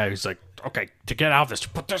black guy who's like, okay, to get out of this,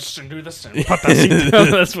 put this and do this and put that seat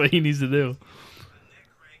down. That's what he needs to do.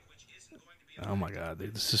 Oh my god,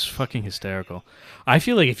 dude, this is fucking hysterical. I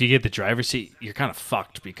feel like if you get the driver's seat, you're kind of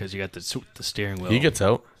fucked because you got the steering wheel. He gets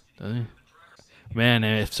out. Does he? Man,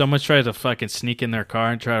 if someone tries to fucking sneak in their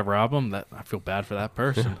car and try to rob them, I feel bad for that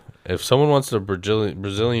person. If someone wants to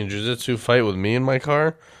Brazilian jiu-jitsu fight with me in my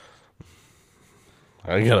car,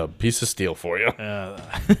 I got a piece of steel for you.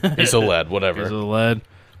 Piece of lead, whatever. Piece of lead.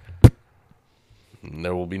 And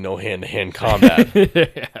there will be no hand-to-hand combat.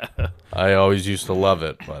 I always used to love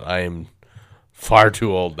it, but I am far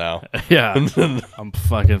too old now. Yeah, I'm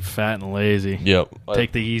fucking fat and lazy. Yep.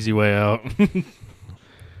 Take the easy way out.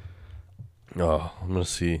 Oh, I'm going to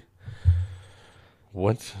see.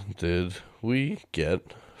 What did we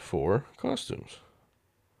get for costumes?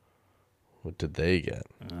 What did they get?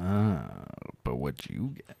 But what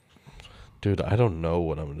you get? Dude, I don't know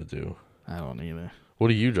what I'm going to do. I don't either. What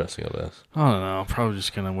are you dressing up as? I don't know. I'm probably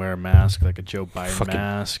just gonna wear a mask, like a Joe Biden Fucking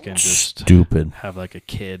mask, and just Stupid. have like a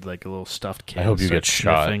kid, like a little stuffed kid. I hope you start get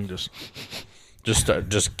shot. sniffing,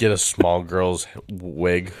 Just get a small girl's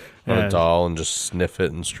wig on Yeah. a doll and just sniff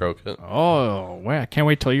it and stroke it. Oh, well, I can't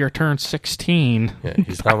wait till your turn 16. Yeah,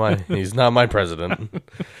 he's not my president.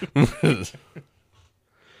 Yeah,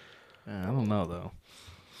 I don't know though.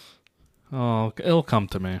 Oh, it'll come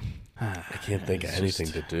to me. I can't think of anything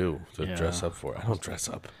to do to Yeah. dress up for. I don't dress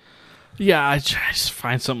up. Yeah, I just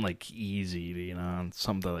find something like easy, and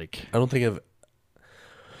something to, like. I don't think I've.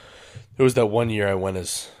 There was that one year I went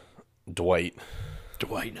as Dwight.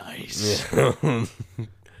 Dwight Nice. Yeah.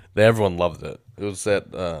 Everyone loved it. It was at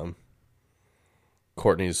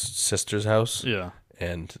Courtney's sister's house, Yeah.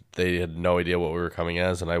 and they had no idea what we were coming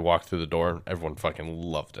as, and I walked through the door. Everyone fucking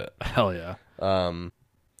loved it. Hell yeah.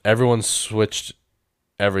 Everyone switched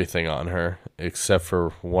everything on her except for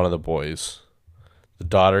one of the boys. The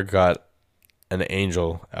daughter got an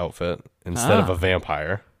angel outfit instead of a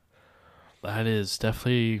vampire. That is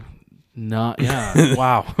definitely not. Yeah.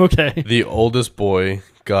 Wow. Okay. The oldest boy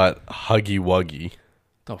got Huggy Wuggy.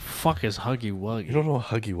 The fuck is Huggy Wuggy? You don't know what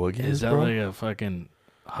Huggy Wuggy is, Is that bro? like a fucking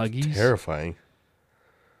Huggies? Terrifying.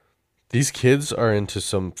 These kids are into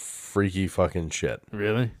some freaky fucking shit.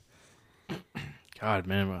 Really? God,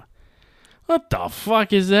 man. What the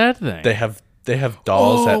fuck is that thing? They have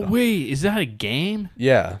dolls oh, that wait. Is that a game?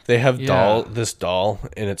 yeah, they have Yeah. this doll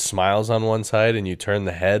and it smiles on one side and you turn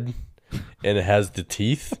the head and it has the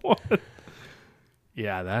teeth. Yeah,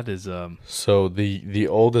 Yeah, that is So the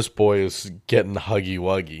oldest boy is getting Huggy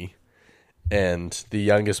Wuggy, and the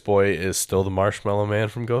youngest boy is still the Marshmallow Man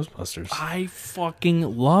from Ghostbusters. I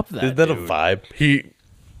fucking love that. Isn't that dude. a vibe?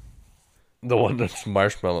 The one that's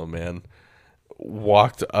Marshmallow Man,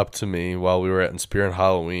 walked up to me while we were at Spear and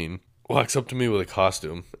Halloween. Walks up to me with a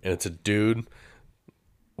costume, and it's a dude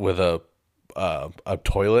with a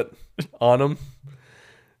toilet on him.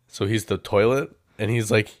 So he's the toilet, and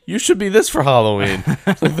he's like, "You should be this for Halloween."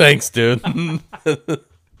 It's like, thanks, dude.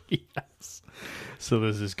 Yes. So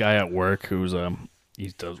there's this guy at work who's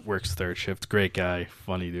works third shift. Great guy,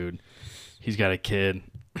 funny dude. He's got a kid,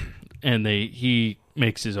 and he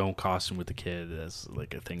makes his own costume with the kid. That's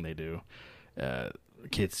like a thing they do.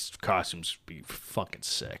 Kids' costumes be fucking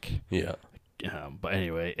sick. Yeah. But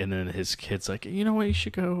anyway, and then his kid's like, you know what you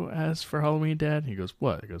should go as for Halloween, Dad? He goes,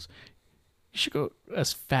 what? He goes, you should go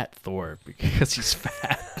as Fat Thor because he's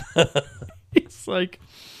fat. He's like,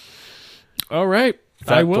 all right.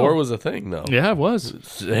 Fat Thor was a thing, though. Yeah, it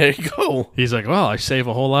was. There you go. He's like, well, I save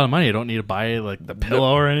a whole lot of money. I don't need to buy like the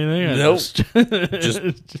pillow or anything. I Nope.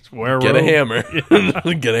 just wear a Get a robe. hammer.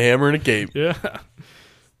 Get a hammer and a cape. Yeah.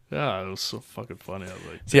 Yeah, it was so fucking funny. I was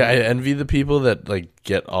like, See, I envy the people that like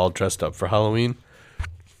get all dressed up for Halloween,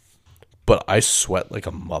 but I sweat like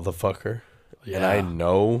a motherfucker, and I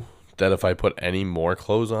know that if I put any more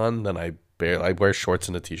clothes on, then I wear shorts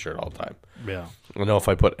and a t-shirt all the time. yeah. I know if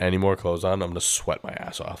I put any more clothes on, I'm gonna sweat my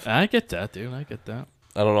ass off. I get that, dude. I get that.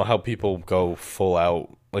 I don't know how people go full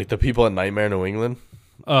out, like the people at Nightmare New England,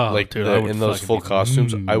 Oh, like dude, I would in those fucking full be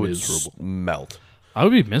costumes. I would miserable. melt. I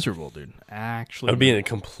would be miserable, dude. Actually, I'd be a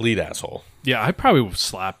complete asshole. yeah, I probably would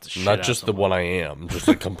slap the shit Not out just of the someone. one I am, just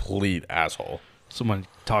a complete asshole. Someone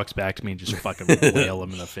talks back to me and just fucking wail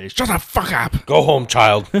him in the face. Shut the fuck up. Go home,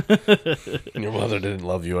 child. Your mother didn't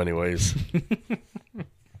love you anyways.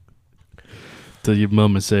 Tell your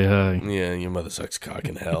mom and say hi. Yeah, your mother sucks cock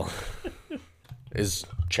in hell. Is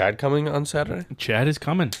Chad coming on Saturday? Chad is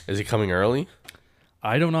coming. Is he coming early?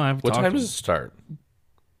 I don't know. I haven't What talked time to does it start?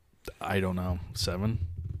 I don't know. 7,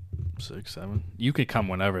 6, 7. You could come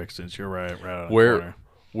whenever since you're right on the Where- corner.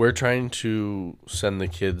 We're trying to send the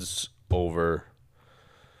kids over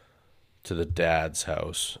to the dad's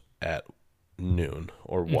house at noon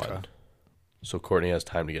or 1. Okay. So Courtney has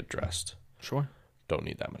time to get dressed. Sure. Don't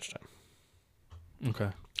need that much time. Okay.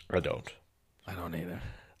 I don't. I don't either.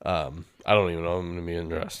 I don't even know I'm gonna be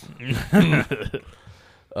dressed.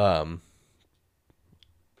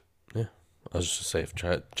 Yeah. I was just say if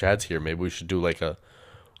Chad's here, maybe we should do like a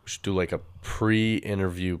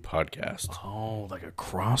pre-interview podcast. Oh, like a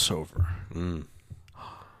crossover.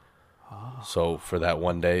 So for that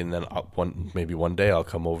one day, and then one day I'll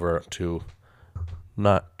come over to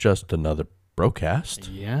not just another broadcast.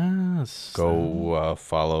 Yes. Go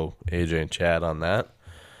follow AJ and Chad on that,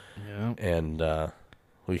 Yeah. and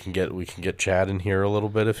we can get Chad in here a little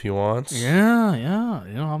bit if he wants. Yeah.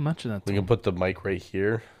 You know, I'll mention that. We can put the mic right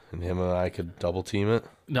here, and him and I could double team it.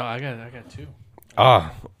 No, I got 2.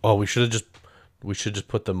 We should just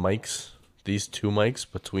put the mics, these 2 mics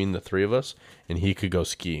between the 3 of us, and he could go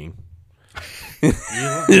skiing.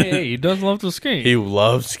 Hey, he does love to ski. He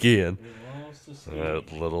loves skiing. He loves to ski. That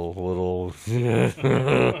little.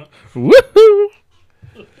 Woohoo!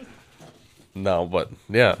 No, but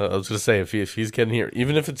yeah, I was gonna say if he's getting here,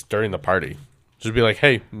 even if it's during the party, just be like,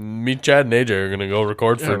 hey, me, Chad, and AJ are gonna go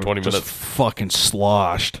record for 20 Just minutes. fucking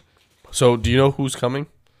sloshed. So, do you know who's coming?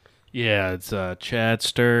 Yeah, it's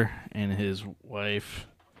Chadster and his wife.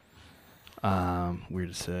 Weird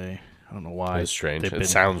to say. I don't know why. It's strange. They've It been-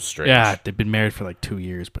 sounds strange. Yeah, they've been married for like 2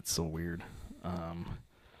 years, but still weird.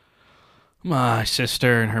 My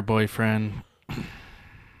sister and her boyfriend,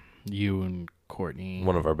 you and Courtney.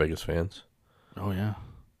 One of our biggest fans. Oh yeah.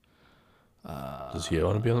 Does he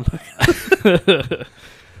want to be on the podcast?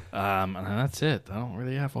 And that's it. I don't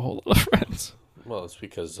really have a whole lot of friends. Well, it's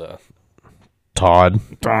because Todd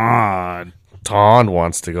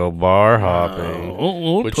wants to go bar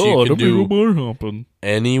hopping. Which you can do- bar hopping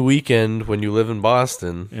Any weekend when you live in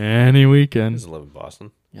Boston. any He weekend. doesn't live in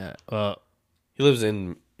Boston. Yeah. He lives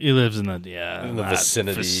in. He lives in the In the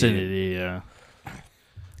vicinity. Vicinity, yeah.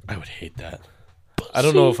 I would hate that. I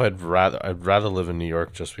don't know if I'd rather live in New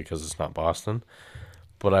York just because it's not Boston,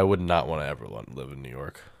 but I would not want to ever live in New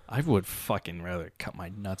York. I would fucking rather cut my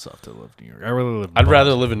nuts off to live in New York. I'd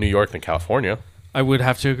rather live in New York than California. I would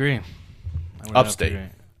have to agree. Upstate.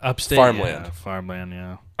 Upstate. Farmland. Yeah, farmland,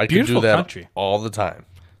 yeah. I could Beautiful do that country. all the time.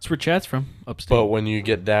 That's where Chad's from. Upstate. But when you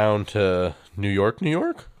get down to New York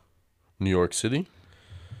City,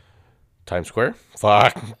 Times Square,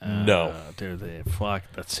 fuck no. Dude, fuck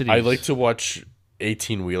that city. I like to watch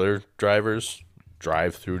 18-wheeler drivers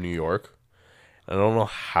drive through New York. I don't know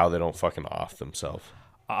how they don't fucking off themselves.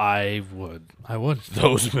 I would.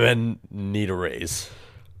 Those men need a raise.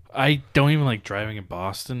 I don't even like driving in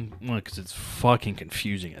Boston because it's fucking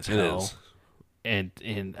confusing as hell. It is.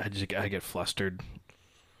 And I get flustered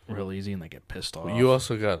real easy and I get pissed off. You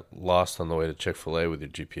also got lost on the way to Chick-fil-A with your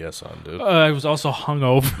GPS on, dude. I was also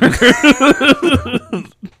hungover.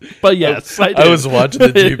 But yes, I did. I was watching the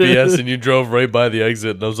GPS and you drove right by the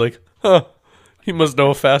exit and I was like, huh, he must know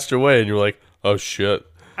a faster way. And you're like, oh shit,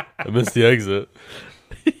 I missed the exit.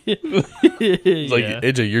 It's like,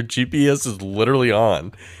 AJ, your GPS is literally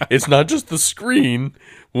on. It's not just the screen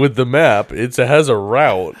with the map. It has a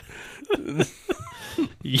route.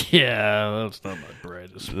 Yeah, that's not my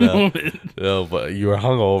brightest moment. No, but you were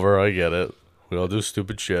hungover. I get it. We all do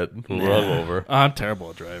stupid shit. We're hungover. I'm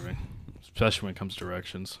terrible at driving, especially when it comes to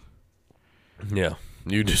directions. Yeah,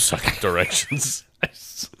 you do suck at directions.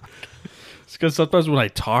 It's because sometimes when I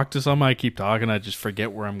talk to someone, I keep talking, I just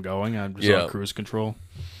forget where I'm going. I'm just on cruise control.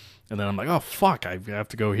 And then I'm like, oh, fuck, I have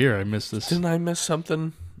to go here. I missed this. Didn't I miss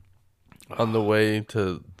something on the way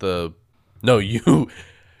to the... No, you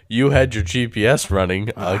had your GPS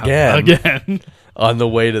running again on the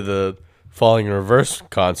way to the Falling in Reverse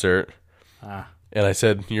concert. And I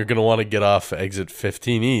said, you're going to want to get off exit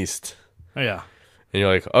 15 East. Oh, yeah. And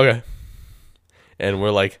you're like, okay. And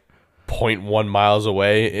we're like 0.1 miles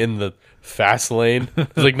away in the fast lane.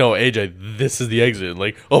 It's like, no, AJ, this is the exit.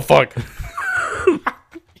 Like, oh, fuck.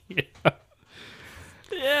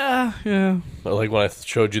 Yeah. Like when I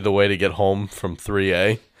showed you the way to get home from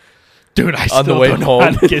 3A. Dude, I on still the way don't know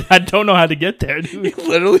home. how to get, I don't know how to get there, dude. You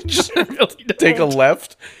literally just really take a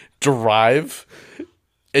left, drive,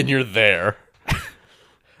 and you're there. I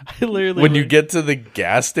literally When you get to the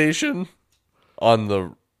gas station on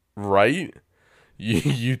the right,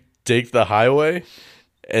 you take the highway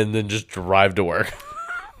and then just drive to work.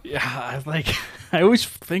 Yeah, I always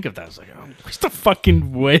think of that. I was like, oh, where's the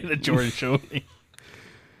fucking way that Jordan showed me?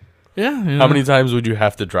 Yeah. How many times would you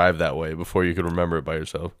have to drive that way before you could remember it by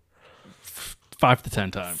yourself? 5 to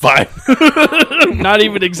 10 times. 5. Not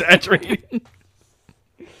even exaggerating.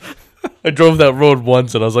 I drove that road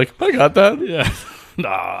once and I was like, I got that. Yeah.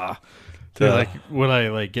 Nah. Dude, like when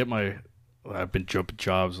I get I've been jumping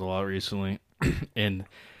jobs a lot recently, and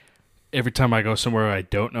every time I go somewhere I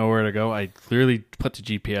don't know where to go, I clearly put the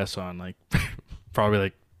GPS on, like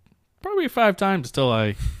probably 5 times until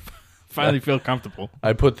I finally feel comfortable.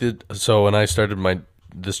 So when I started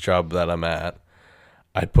this job that I'm at,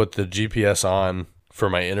 I put the GPS on for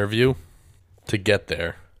my interview to get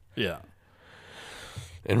there. Yeah.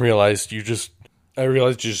 And I realized you just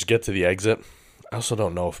get to the exit. I also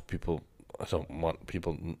don't know if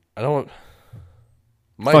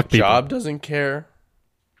my job doesn't care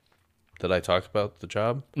that I talked about the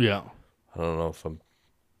job. Yeah. I don't know if I'm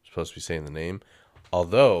supposed to be saying the name.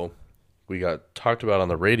 Although we got talked about on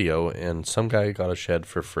the radio and some guy got a shed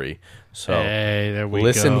for free. So hey, there we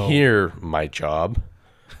listen go. here, my job.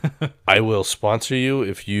 I will sponsor you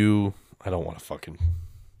if you... I don't want a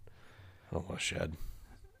shed.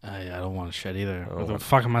 I don't want a shed either. What the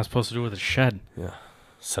fuck am I supposed to do with a shed? Yeah.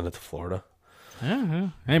 Send it to Florida. Yeah.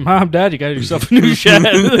 Hey, Mom, Dad, you got yourself a new shed.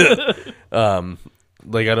 I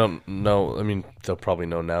don't know. I mean, they'll probably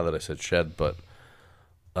know now that I said shed, but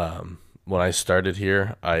when I started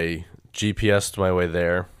here, I GPS'd my way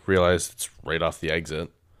there, realized it's right off the exit.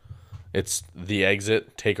 It's the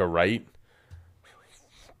exit, take a right,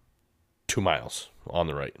 2 miles on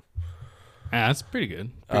the right. Yeah, that's pretty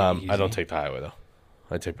good. I don't take the highway, though.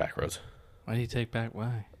 I take back roads. Why do you take back?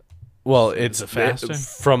 Why? Well, Is it faster?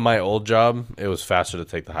 From my old job, it was faster to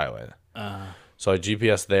take the highway. So I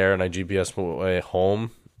GPS there, and I GPS my way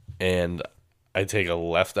home, and I take a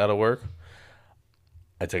left out of work.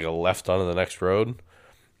 I take a left onto the next road.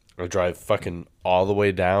 I drive fucking all the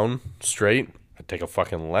way down straight. I take a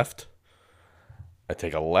fucking left. I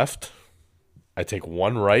take a left. I take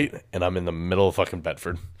one right, and I'm in the middle of fucking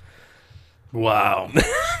Bedford. Wow.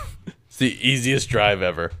 It's the easiest drive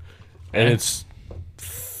ever. And it's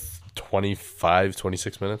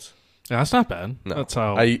 26 minutes. Yeah, that's not bad. No. That's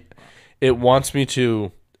how... It wants me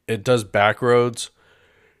to... It does back roads.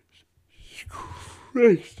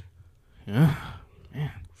 Christ. Yeah.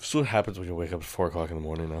 Man. This is what happens when you wake up at 4 o'clock in the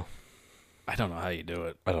morning now. I don't know how you do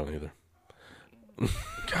it. I don't either.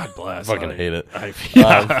 God bless. I fucking hate it.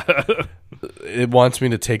 Yeah. It wants me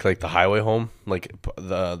to take like the highway home, like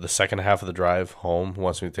the second half of the drive home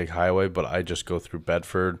wants me to take highway, but I just go through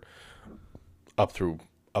Bedford, up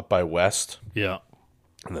by West, Yeah.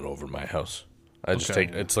 and then over to my house. I just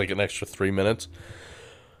take it's like an extra 3 minutes,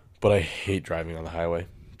 but I hate driving on the highway.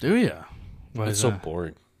 Do you? Why It's is so that?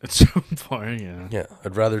 boring. It's so boring. Yeah. Yeah,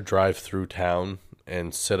 I'd rather drive through town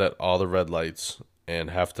and sit at all the red lights and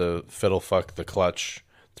have to fiddle fuck the clutch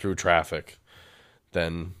through traffic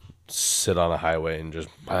than sit on a highway and just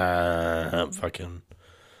fucking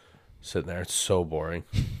sitting there. It's so boring.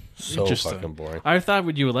 So fucking boring. I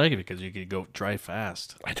thought you would like it because you could go drive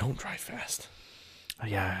fast. I don't drive fast.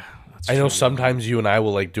 Yeah. I know sometimes you and I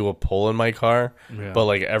will like do a pull in my car, Yeah. but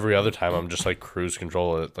like every other time I'm just like cruise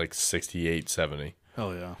control at like 68, 70.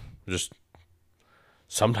 Hell yeah. Just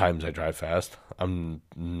sometimes I drive fast. I'm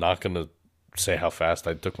not going to say how fast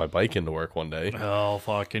I took my bike into work one day. Oh,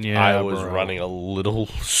 fucking yeah. I was bro. running a little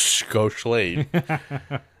skosh late.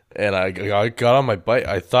 And I got on my bike.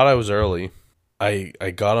 I thought I was early. I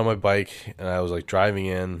got on my bike and I was like driving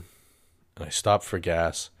in and I stopped for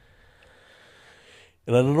gas.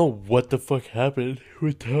 And I don't know what the fuck happened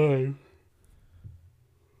with time.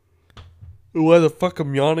 Why the fuck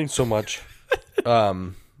I'm yawning so much?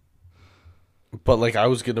 But like I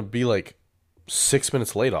was gonna be like 6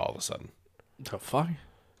 minutes late all of a sudden. The fuck?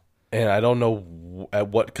 And I don't know at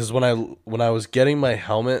what, because when I was getting my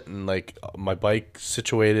helmet and like my bike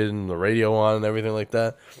situated and the radio on and everything like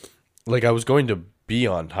that, like I was going to be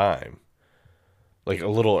on time, like a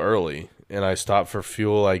little early, and I stopped for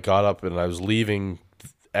fuel. I got up and I was leaving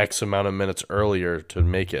X amount of minutes earlier to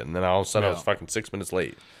make it, and then all of a sudden I was fucking 6 minutes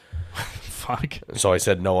late. Fuck. So I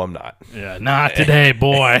said, no, I'm not. Yeah, not today,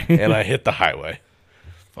 boy. And I hit the highway.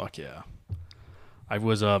 Fuck yeah. I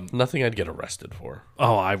was Nothing I'd get arrested for.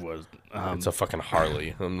 Oh, I was. It's a fucking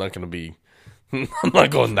Harley. I'm not gonna be. I'm not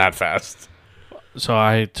going that fast. So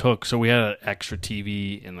we had an extra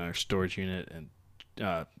TV in our storage unit, and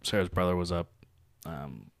Sarah's brother was up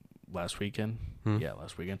last weekend. Yeah,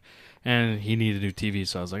 last weekend, and he needed a new TV.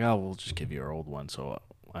 So I was like, "Oh, we'll just give you our old one." So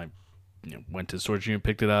I went to the storage unit,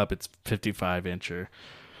 picked it up. It's 55-incher,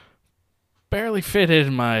 barely fitted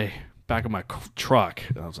in my back of my truck.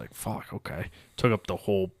 And I was like, "Fuck, okay." Took up the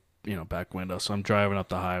whole back window. So I'm driving up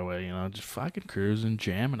the highway, just fucking cruising,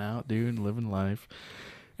 jamming out, dude, living life.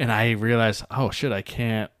 And I realized, oh shit, I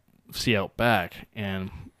can't see out back. And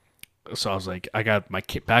so I was like, I got my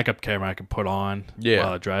backup camera I can put on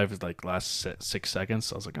while I drive. It's like last 6 seconds.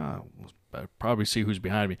 So I was like, oh, I'll probably see who's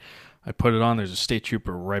behind me. I put it on. There's a state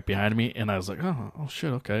trooper right behind me. And I was like, oh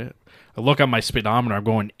shit, okay. I look at my speedometer. I'm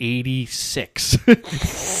going 86. And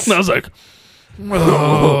I was like,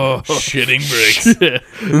 oh, shitting bricks. Shit.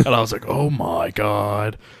 And I was like, oh my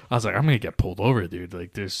God. I was like, I'm going to get pulled over, dude.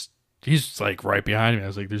 Like, he's like right behind me. I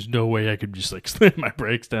was like, there's no way I could just like slam my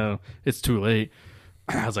brakes down. It's too late.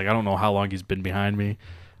 I was like, I don't know how long he's been behind me.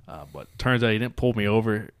 But turns out he didn't pull me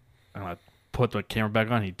over. And I put the camera back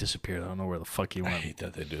on. He disappeared. I don't know where the fuck he went. I hate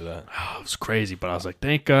that they do that. Oh, it was crazy. But I was like,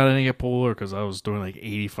 thank God I didn't get pulled over because I was doing like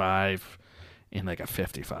 85 in like a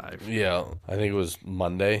 55. Yeah, I think it was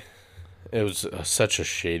Monday. It was such a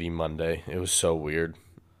shady Monday. It was so weird.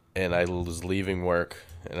 And I was leaving work,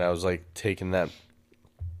 and I was like taking that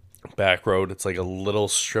back road. It's like a little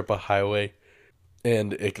strip of highway,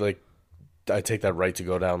 and it like I take that right to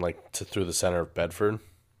go down like through the center of Bedford,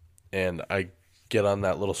 and I get on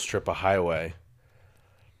that little strip of highway,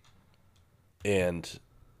 and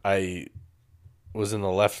I was in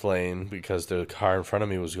the left lane because the car in front of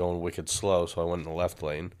me was going wicked slow, so I went in the left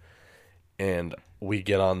lane, and we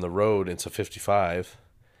get on the road. It's a 55,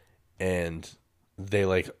 and they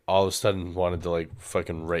like all of a sudden wanted to like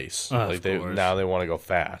fucking race. Like they want to go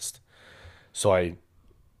fast. So I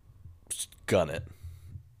gun it.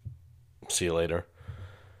 See you later.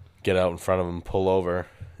 Get out in front of them, pull over,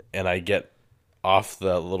 and I get off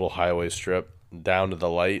the little highway strip down to the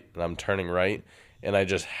light, and I'm turning right, and I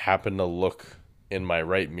just happen to look in my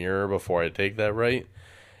right mirror before I take that right,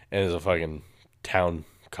 and there's a fucking town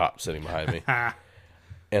cop sitting behind me.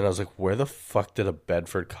 And I was like, where the fuck did a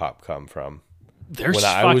Bedford cop come from? They're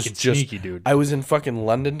fucking sneaky, dude. I was in fucking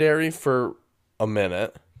Londonderry for a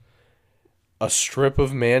minute. A strip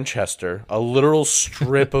of Manchester. A literal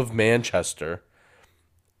strip of Manchester.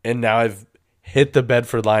 And now I've hit the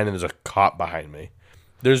Bedford line and there's a cop behind me.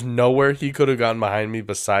 There's nowhere he could have gotten behind me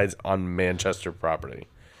besides on Manchester property.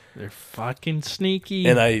 They're fucking sneaky.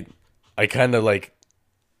 And I kind of like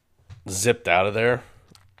zipped out of there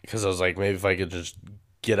because I was like, maybe if I could just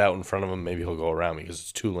get out in front of him, maybe he'll go around me because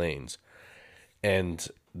it's 2 lanes. And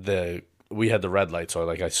we had the red light, so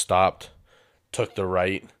I stopped, took the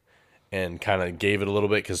right, and kind of gave it a little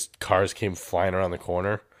bit because cars came flying around the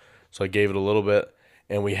corner. So I gave it a little bit,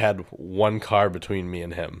 and we had one car between me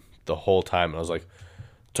and him the whole time. And I was like,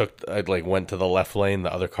 I went to the left lane,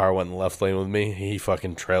 the other car went in the left lane with me. He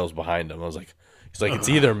fucking trails behind him. I was like, he's like, it's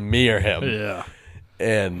either me or him. Yeah.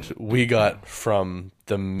 And we got from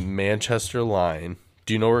the Manchester line.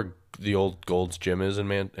 Do you know where the old Gold's Gym is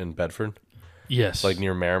in Bedford? Yes. Like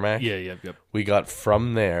near Merrimack? Yeah, yep. We got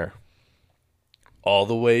from there all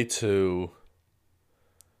the way to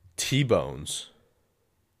T-Bones.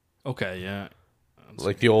 Okay, yeah.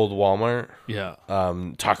 Like the old Walmart. Yeah.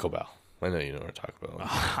 Taco Bell. I know you know where Taco Bell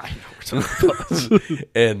is. I know where Taco Bell is.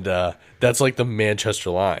 And that's like the Manchester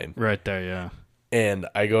line. Right there, yeah. And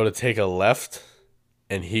I go to take a left,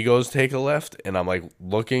 and he goes take a left, and I'm like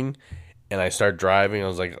looking, and I start driving. I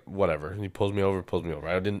was like, whatever. And he pulls me over.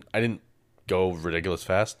 I didn't go ridiculous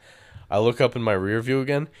fast. I look up in my rear view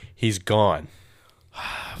again. He's gone.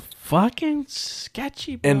 Fucking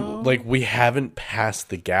sketchy, bro. And like we haven't passed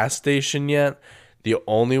the gas station yet. The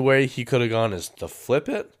only way he could have gone is to flip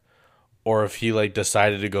it, or if he like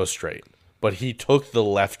decided to go straight. But he took the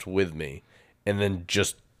left with me, and then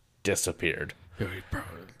just disappeared. Bro,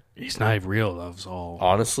 he's not even real. That was all.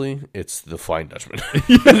 Honestly, it's the Flying Dutchman.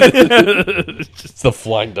 It's the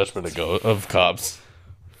Flying Dutchman of cops.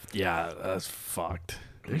 Yeah, that's fucked.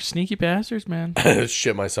 They're sneaky bastards, man. I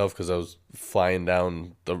shit myself because I was flying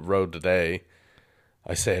down the road today.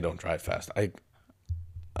 I say I don't drive fast. I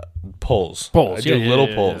pulls. I do little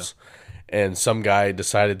pulls. And some guy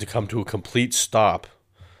decided to come to a complete stop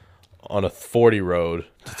on a 40 road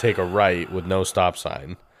to take a right with no stop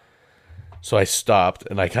sign. So I stopped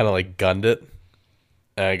and I kind of like gunned it.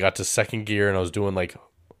 And I got to second gear and I was doing like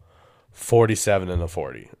 47 in the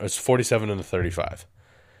 40. It's 47 in the 35.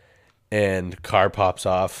 And car pops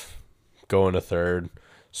off, go into third,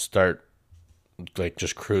 start like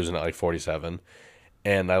just cruising at like 47.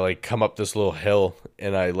 And I like come up this little hill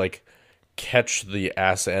and I like catch the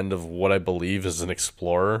ass end of what I believe is an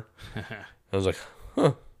Explorer. I was like,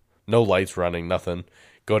 huh. No lights running, nothing.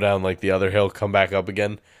 Go down like the other hill, come back up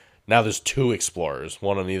again. Now there's two Explorers,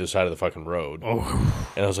 one on either side of the fucking road.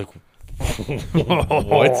 Oh. And I was like,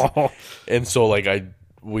 what? And so like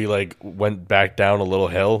we like went back down a little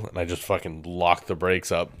hill and I just fucking locked the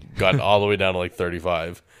brakes up, got all the way down to like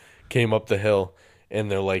 35, came up the hill, and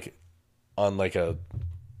they're like on like a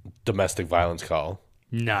domestic violence call.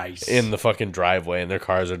 Nice. In the fucking driveway, and their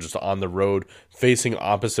cars are just on the road facing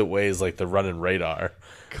opposite ways like they're running radar.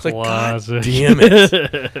 It's like, God damn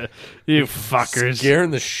it. You fuckers.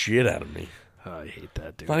 Scaring the shit out of me. Oh, I hate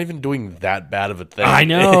that, dude. Not even doing that bad of a thing. I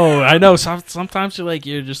know. Sometimes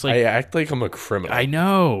you're just like... I act like I'm a criminal. I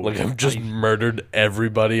know. Like I've just murdered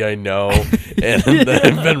everybody I know, and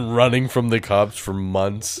I've been running from the cops for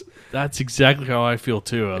months. That's exactly how I feel,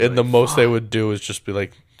 too. And like, the most they would do is just be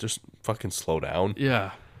like, just fucking slow down.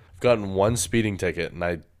 Yeah. I've gotten one speeding ticket, and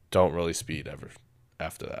I don't really speed ever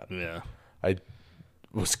after that. Yeah. I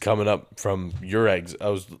was coming up from your eggs. I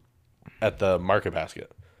was at the Market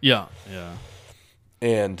Basket. Yeah.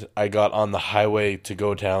 And I got on the highway to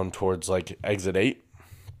go down towards like exit 8.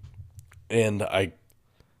 And I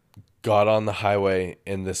got on the highway,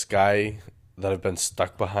 and this guy that I've been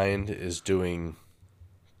stuck behind is doing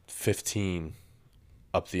 15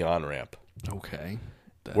 up the on-ramp. Okay.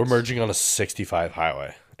 We're merging on a 65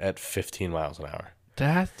 highway at 15 miles an hour.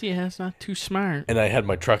 That's not too smart. And I had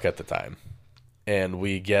my truck at the time. And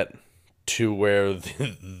we get to where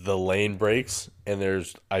the lane breaks, and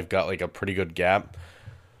I've got like a pretty good gap.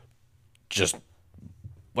 Just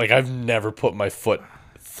like I've never put my foot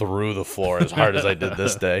through the floor as hard as I did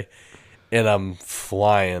this day. And I'm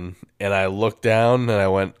flying, and I looked down, and I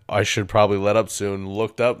went, I should probably let up soon.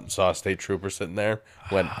 Looked up, saw a state trooper sitting there,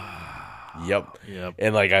 went, yep.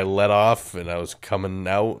 And like I let off, and I was coming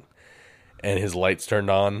out, and his lights turned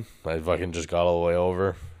on. I fucking just got all the way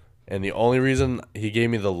over. And the only reason he gave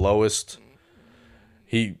me the lowest,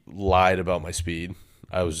 he lied about my speed.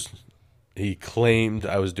 He claimed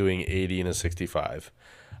I was doing 80 in a 65.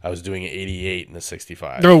 I was doing 88 in a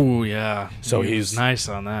 65. Oh, yeah. So he's nice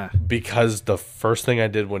on that. Because the first thing I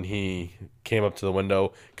did when he came up to the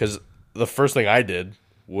window, because the first thing I did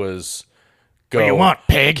was go. What do you want,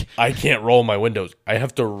 pig? I can't roll my windows. I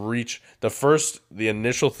have to reach. The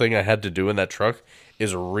initial thing I had to do in that truck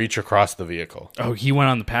is reach across the vehicle. Oh, he went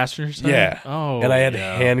on the passenger side? Yeah. Oh, and I had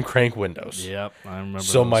hand crank windows. Yep, I remember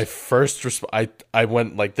So those. my first I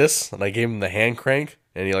went like this, and I gave him the hand crank,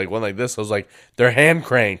 and he like went like this. I was like, they're hand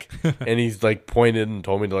crank. And he's like pointed and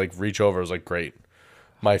told me to like reach over. I was like, great.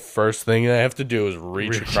 My first thing I have to do is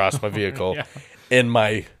reach across my vehicle, and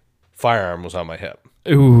my firearm was on my hip.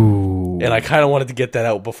 Ooh. And I kind of wanted to get that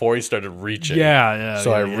out before he started reaching.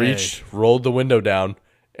 So I reached, rolled the window down,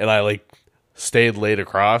 and I like stayed laid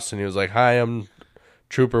across, and he was like, hi, I'm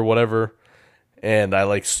trooper, whatever. And I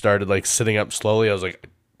like started like sitting up slowly. I was like,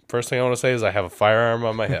 first thing I want to say is I have a firearm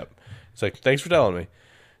on my hip. He's like, thanks for telling me.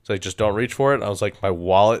 He's like, just don't reach for it. I was like, my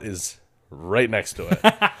wallet is right next to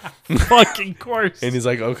it. Fucking course. And he's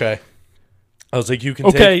like, okay. I was like, you can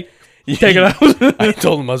Okay. Take it out. I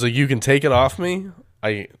told him, I was like, you can take it off me.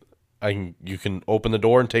 You can open the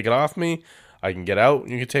door and take it off me. I can get out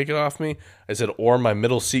and you can take it off me. I said, or my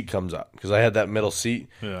middle seat comes up. Because I had that middle seat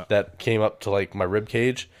that came up to like my rib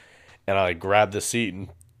cage. And I grabbed the seat and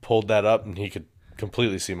pulled that up and he could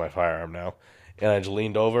completely see my firearm now. And I just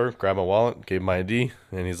leaned over, grabbed my wallet, gave him my ID.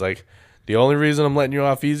 And he's like, the only reason I'm letting you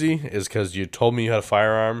off easy is because you told me you had a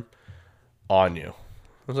firearm on you.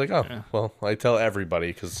 I was like, oh, well, I tell everybody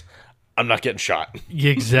because I'm not getting shot.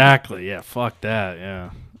 Exactly. Yeah. Fuck that. Yeah.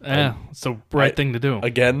 Yeah. It's the right thing to do.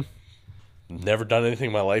 Again, never done anything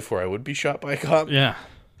in my life where I would be shot by a cop. Yeah.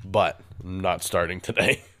 But I'm not starting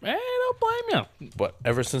today. I don't blame you. But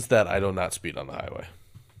ever since that, I do not speed on the highway.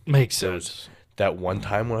 Makes sense. That one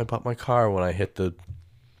time when I bought my car, when I hit the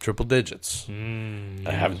triple digits,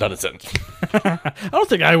 I haven't done it since. I don't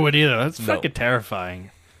think I would either. That's No. fucking terrifying.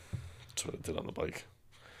 That's what I did on the bike.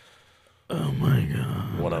 Oh my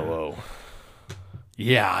god. 100.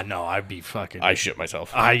 Yeah, no, I'd be fucking. I shit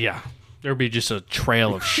myself. Yeah. There'd be just a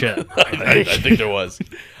trail of shit. I think there was.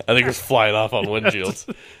 I think it was flying off on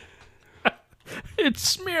windshields. It's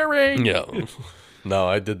smearing. Yeah. No,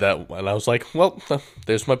 I did that, and I was like, well,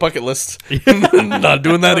 there's my bucket list. Not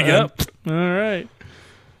doing that again. Yep. All right.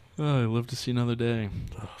 Oh, I live to see another day.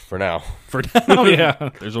 For now. For now, yeah.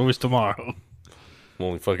 There's always tomorrow. I'm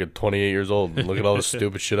only fucking 28 years old. Look at all the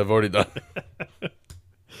stupid shit I've already done.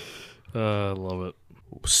 I love it.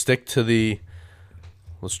 Stick to the.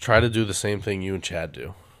 Let's try to do the same thing you and Chad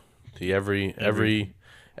do. The every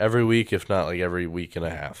week, if not like every week and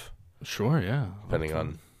a half, Sure, yeah. depending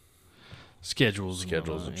on schedules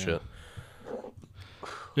and shit.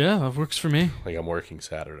 Yeah, that works for me. Like I'm working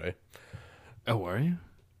Saturday Oh, are you?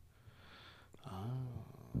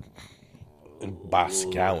 in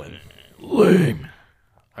Boscawen. Lame.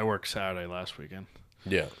 I worked Saturday last weekend.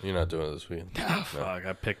 Yeah, you're not doing it this weekend. Fuck,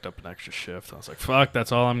 I picked up an extra shift. I was like, fuck,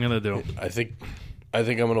 that's all I'm going to do. I think I'm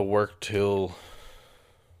gonna work till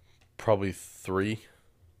probably 3.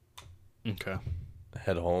 Okay.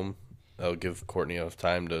 Head home. That'll give Courtney enough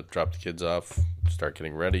time to drop the kids off, start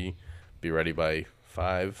getting ready, be ready by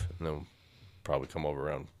 5, and then probably come over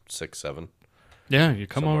around 6, 7. Yeah, you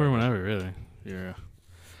come Somewhere. over whenever, really. I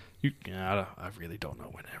really don't know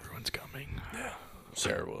when everyone's coming.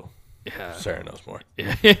 Sarah will. Yeah. Sarah knows more.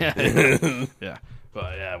 Yeah. Yeah.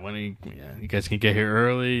 But yeah, you guys can get here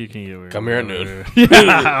early. You can get Come here at noon. Yeah,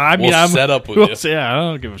 I mean, We'll set up with you. Yeah, I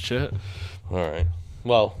don't give a shit. All right.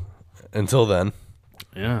 Well, until then,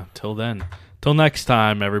 Yeah. Till then. Till next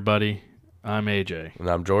time, everybody. I'm AJ. and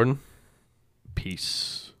I'm Jordan.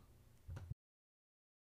 Peace.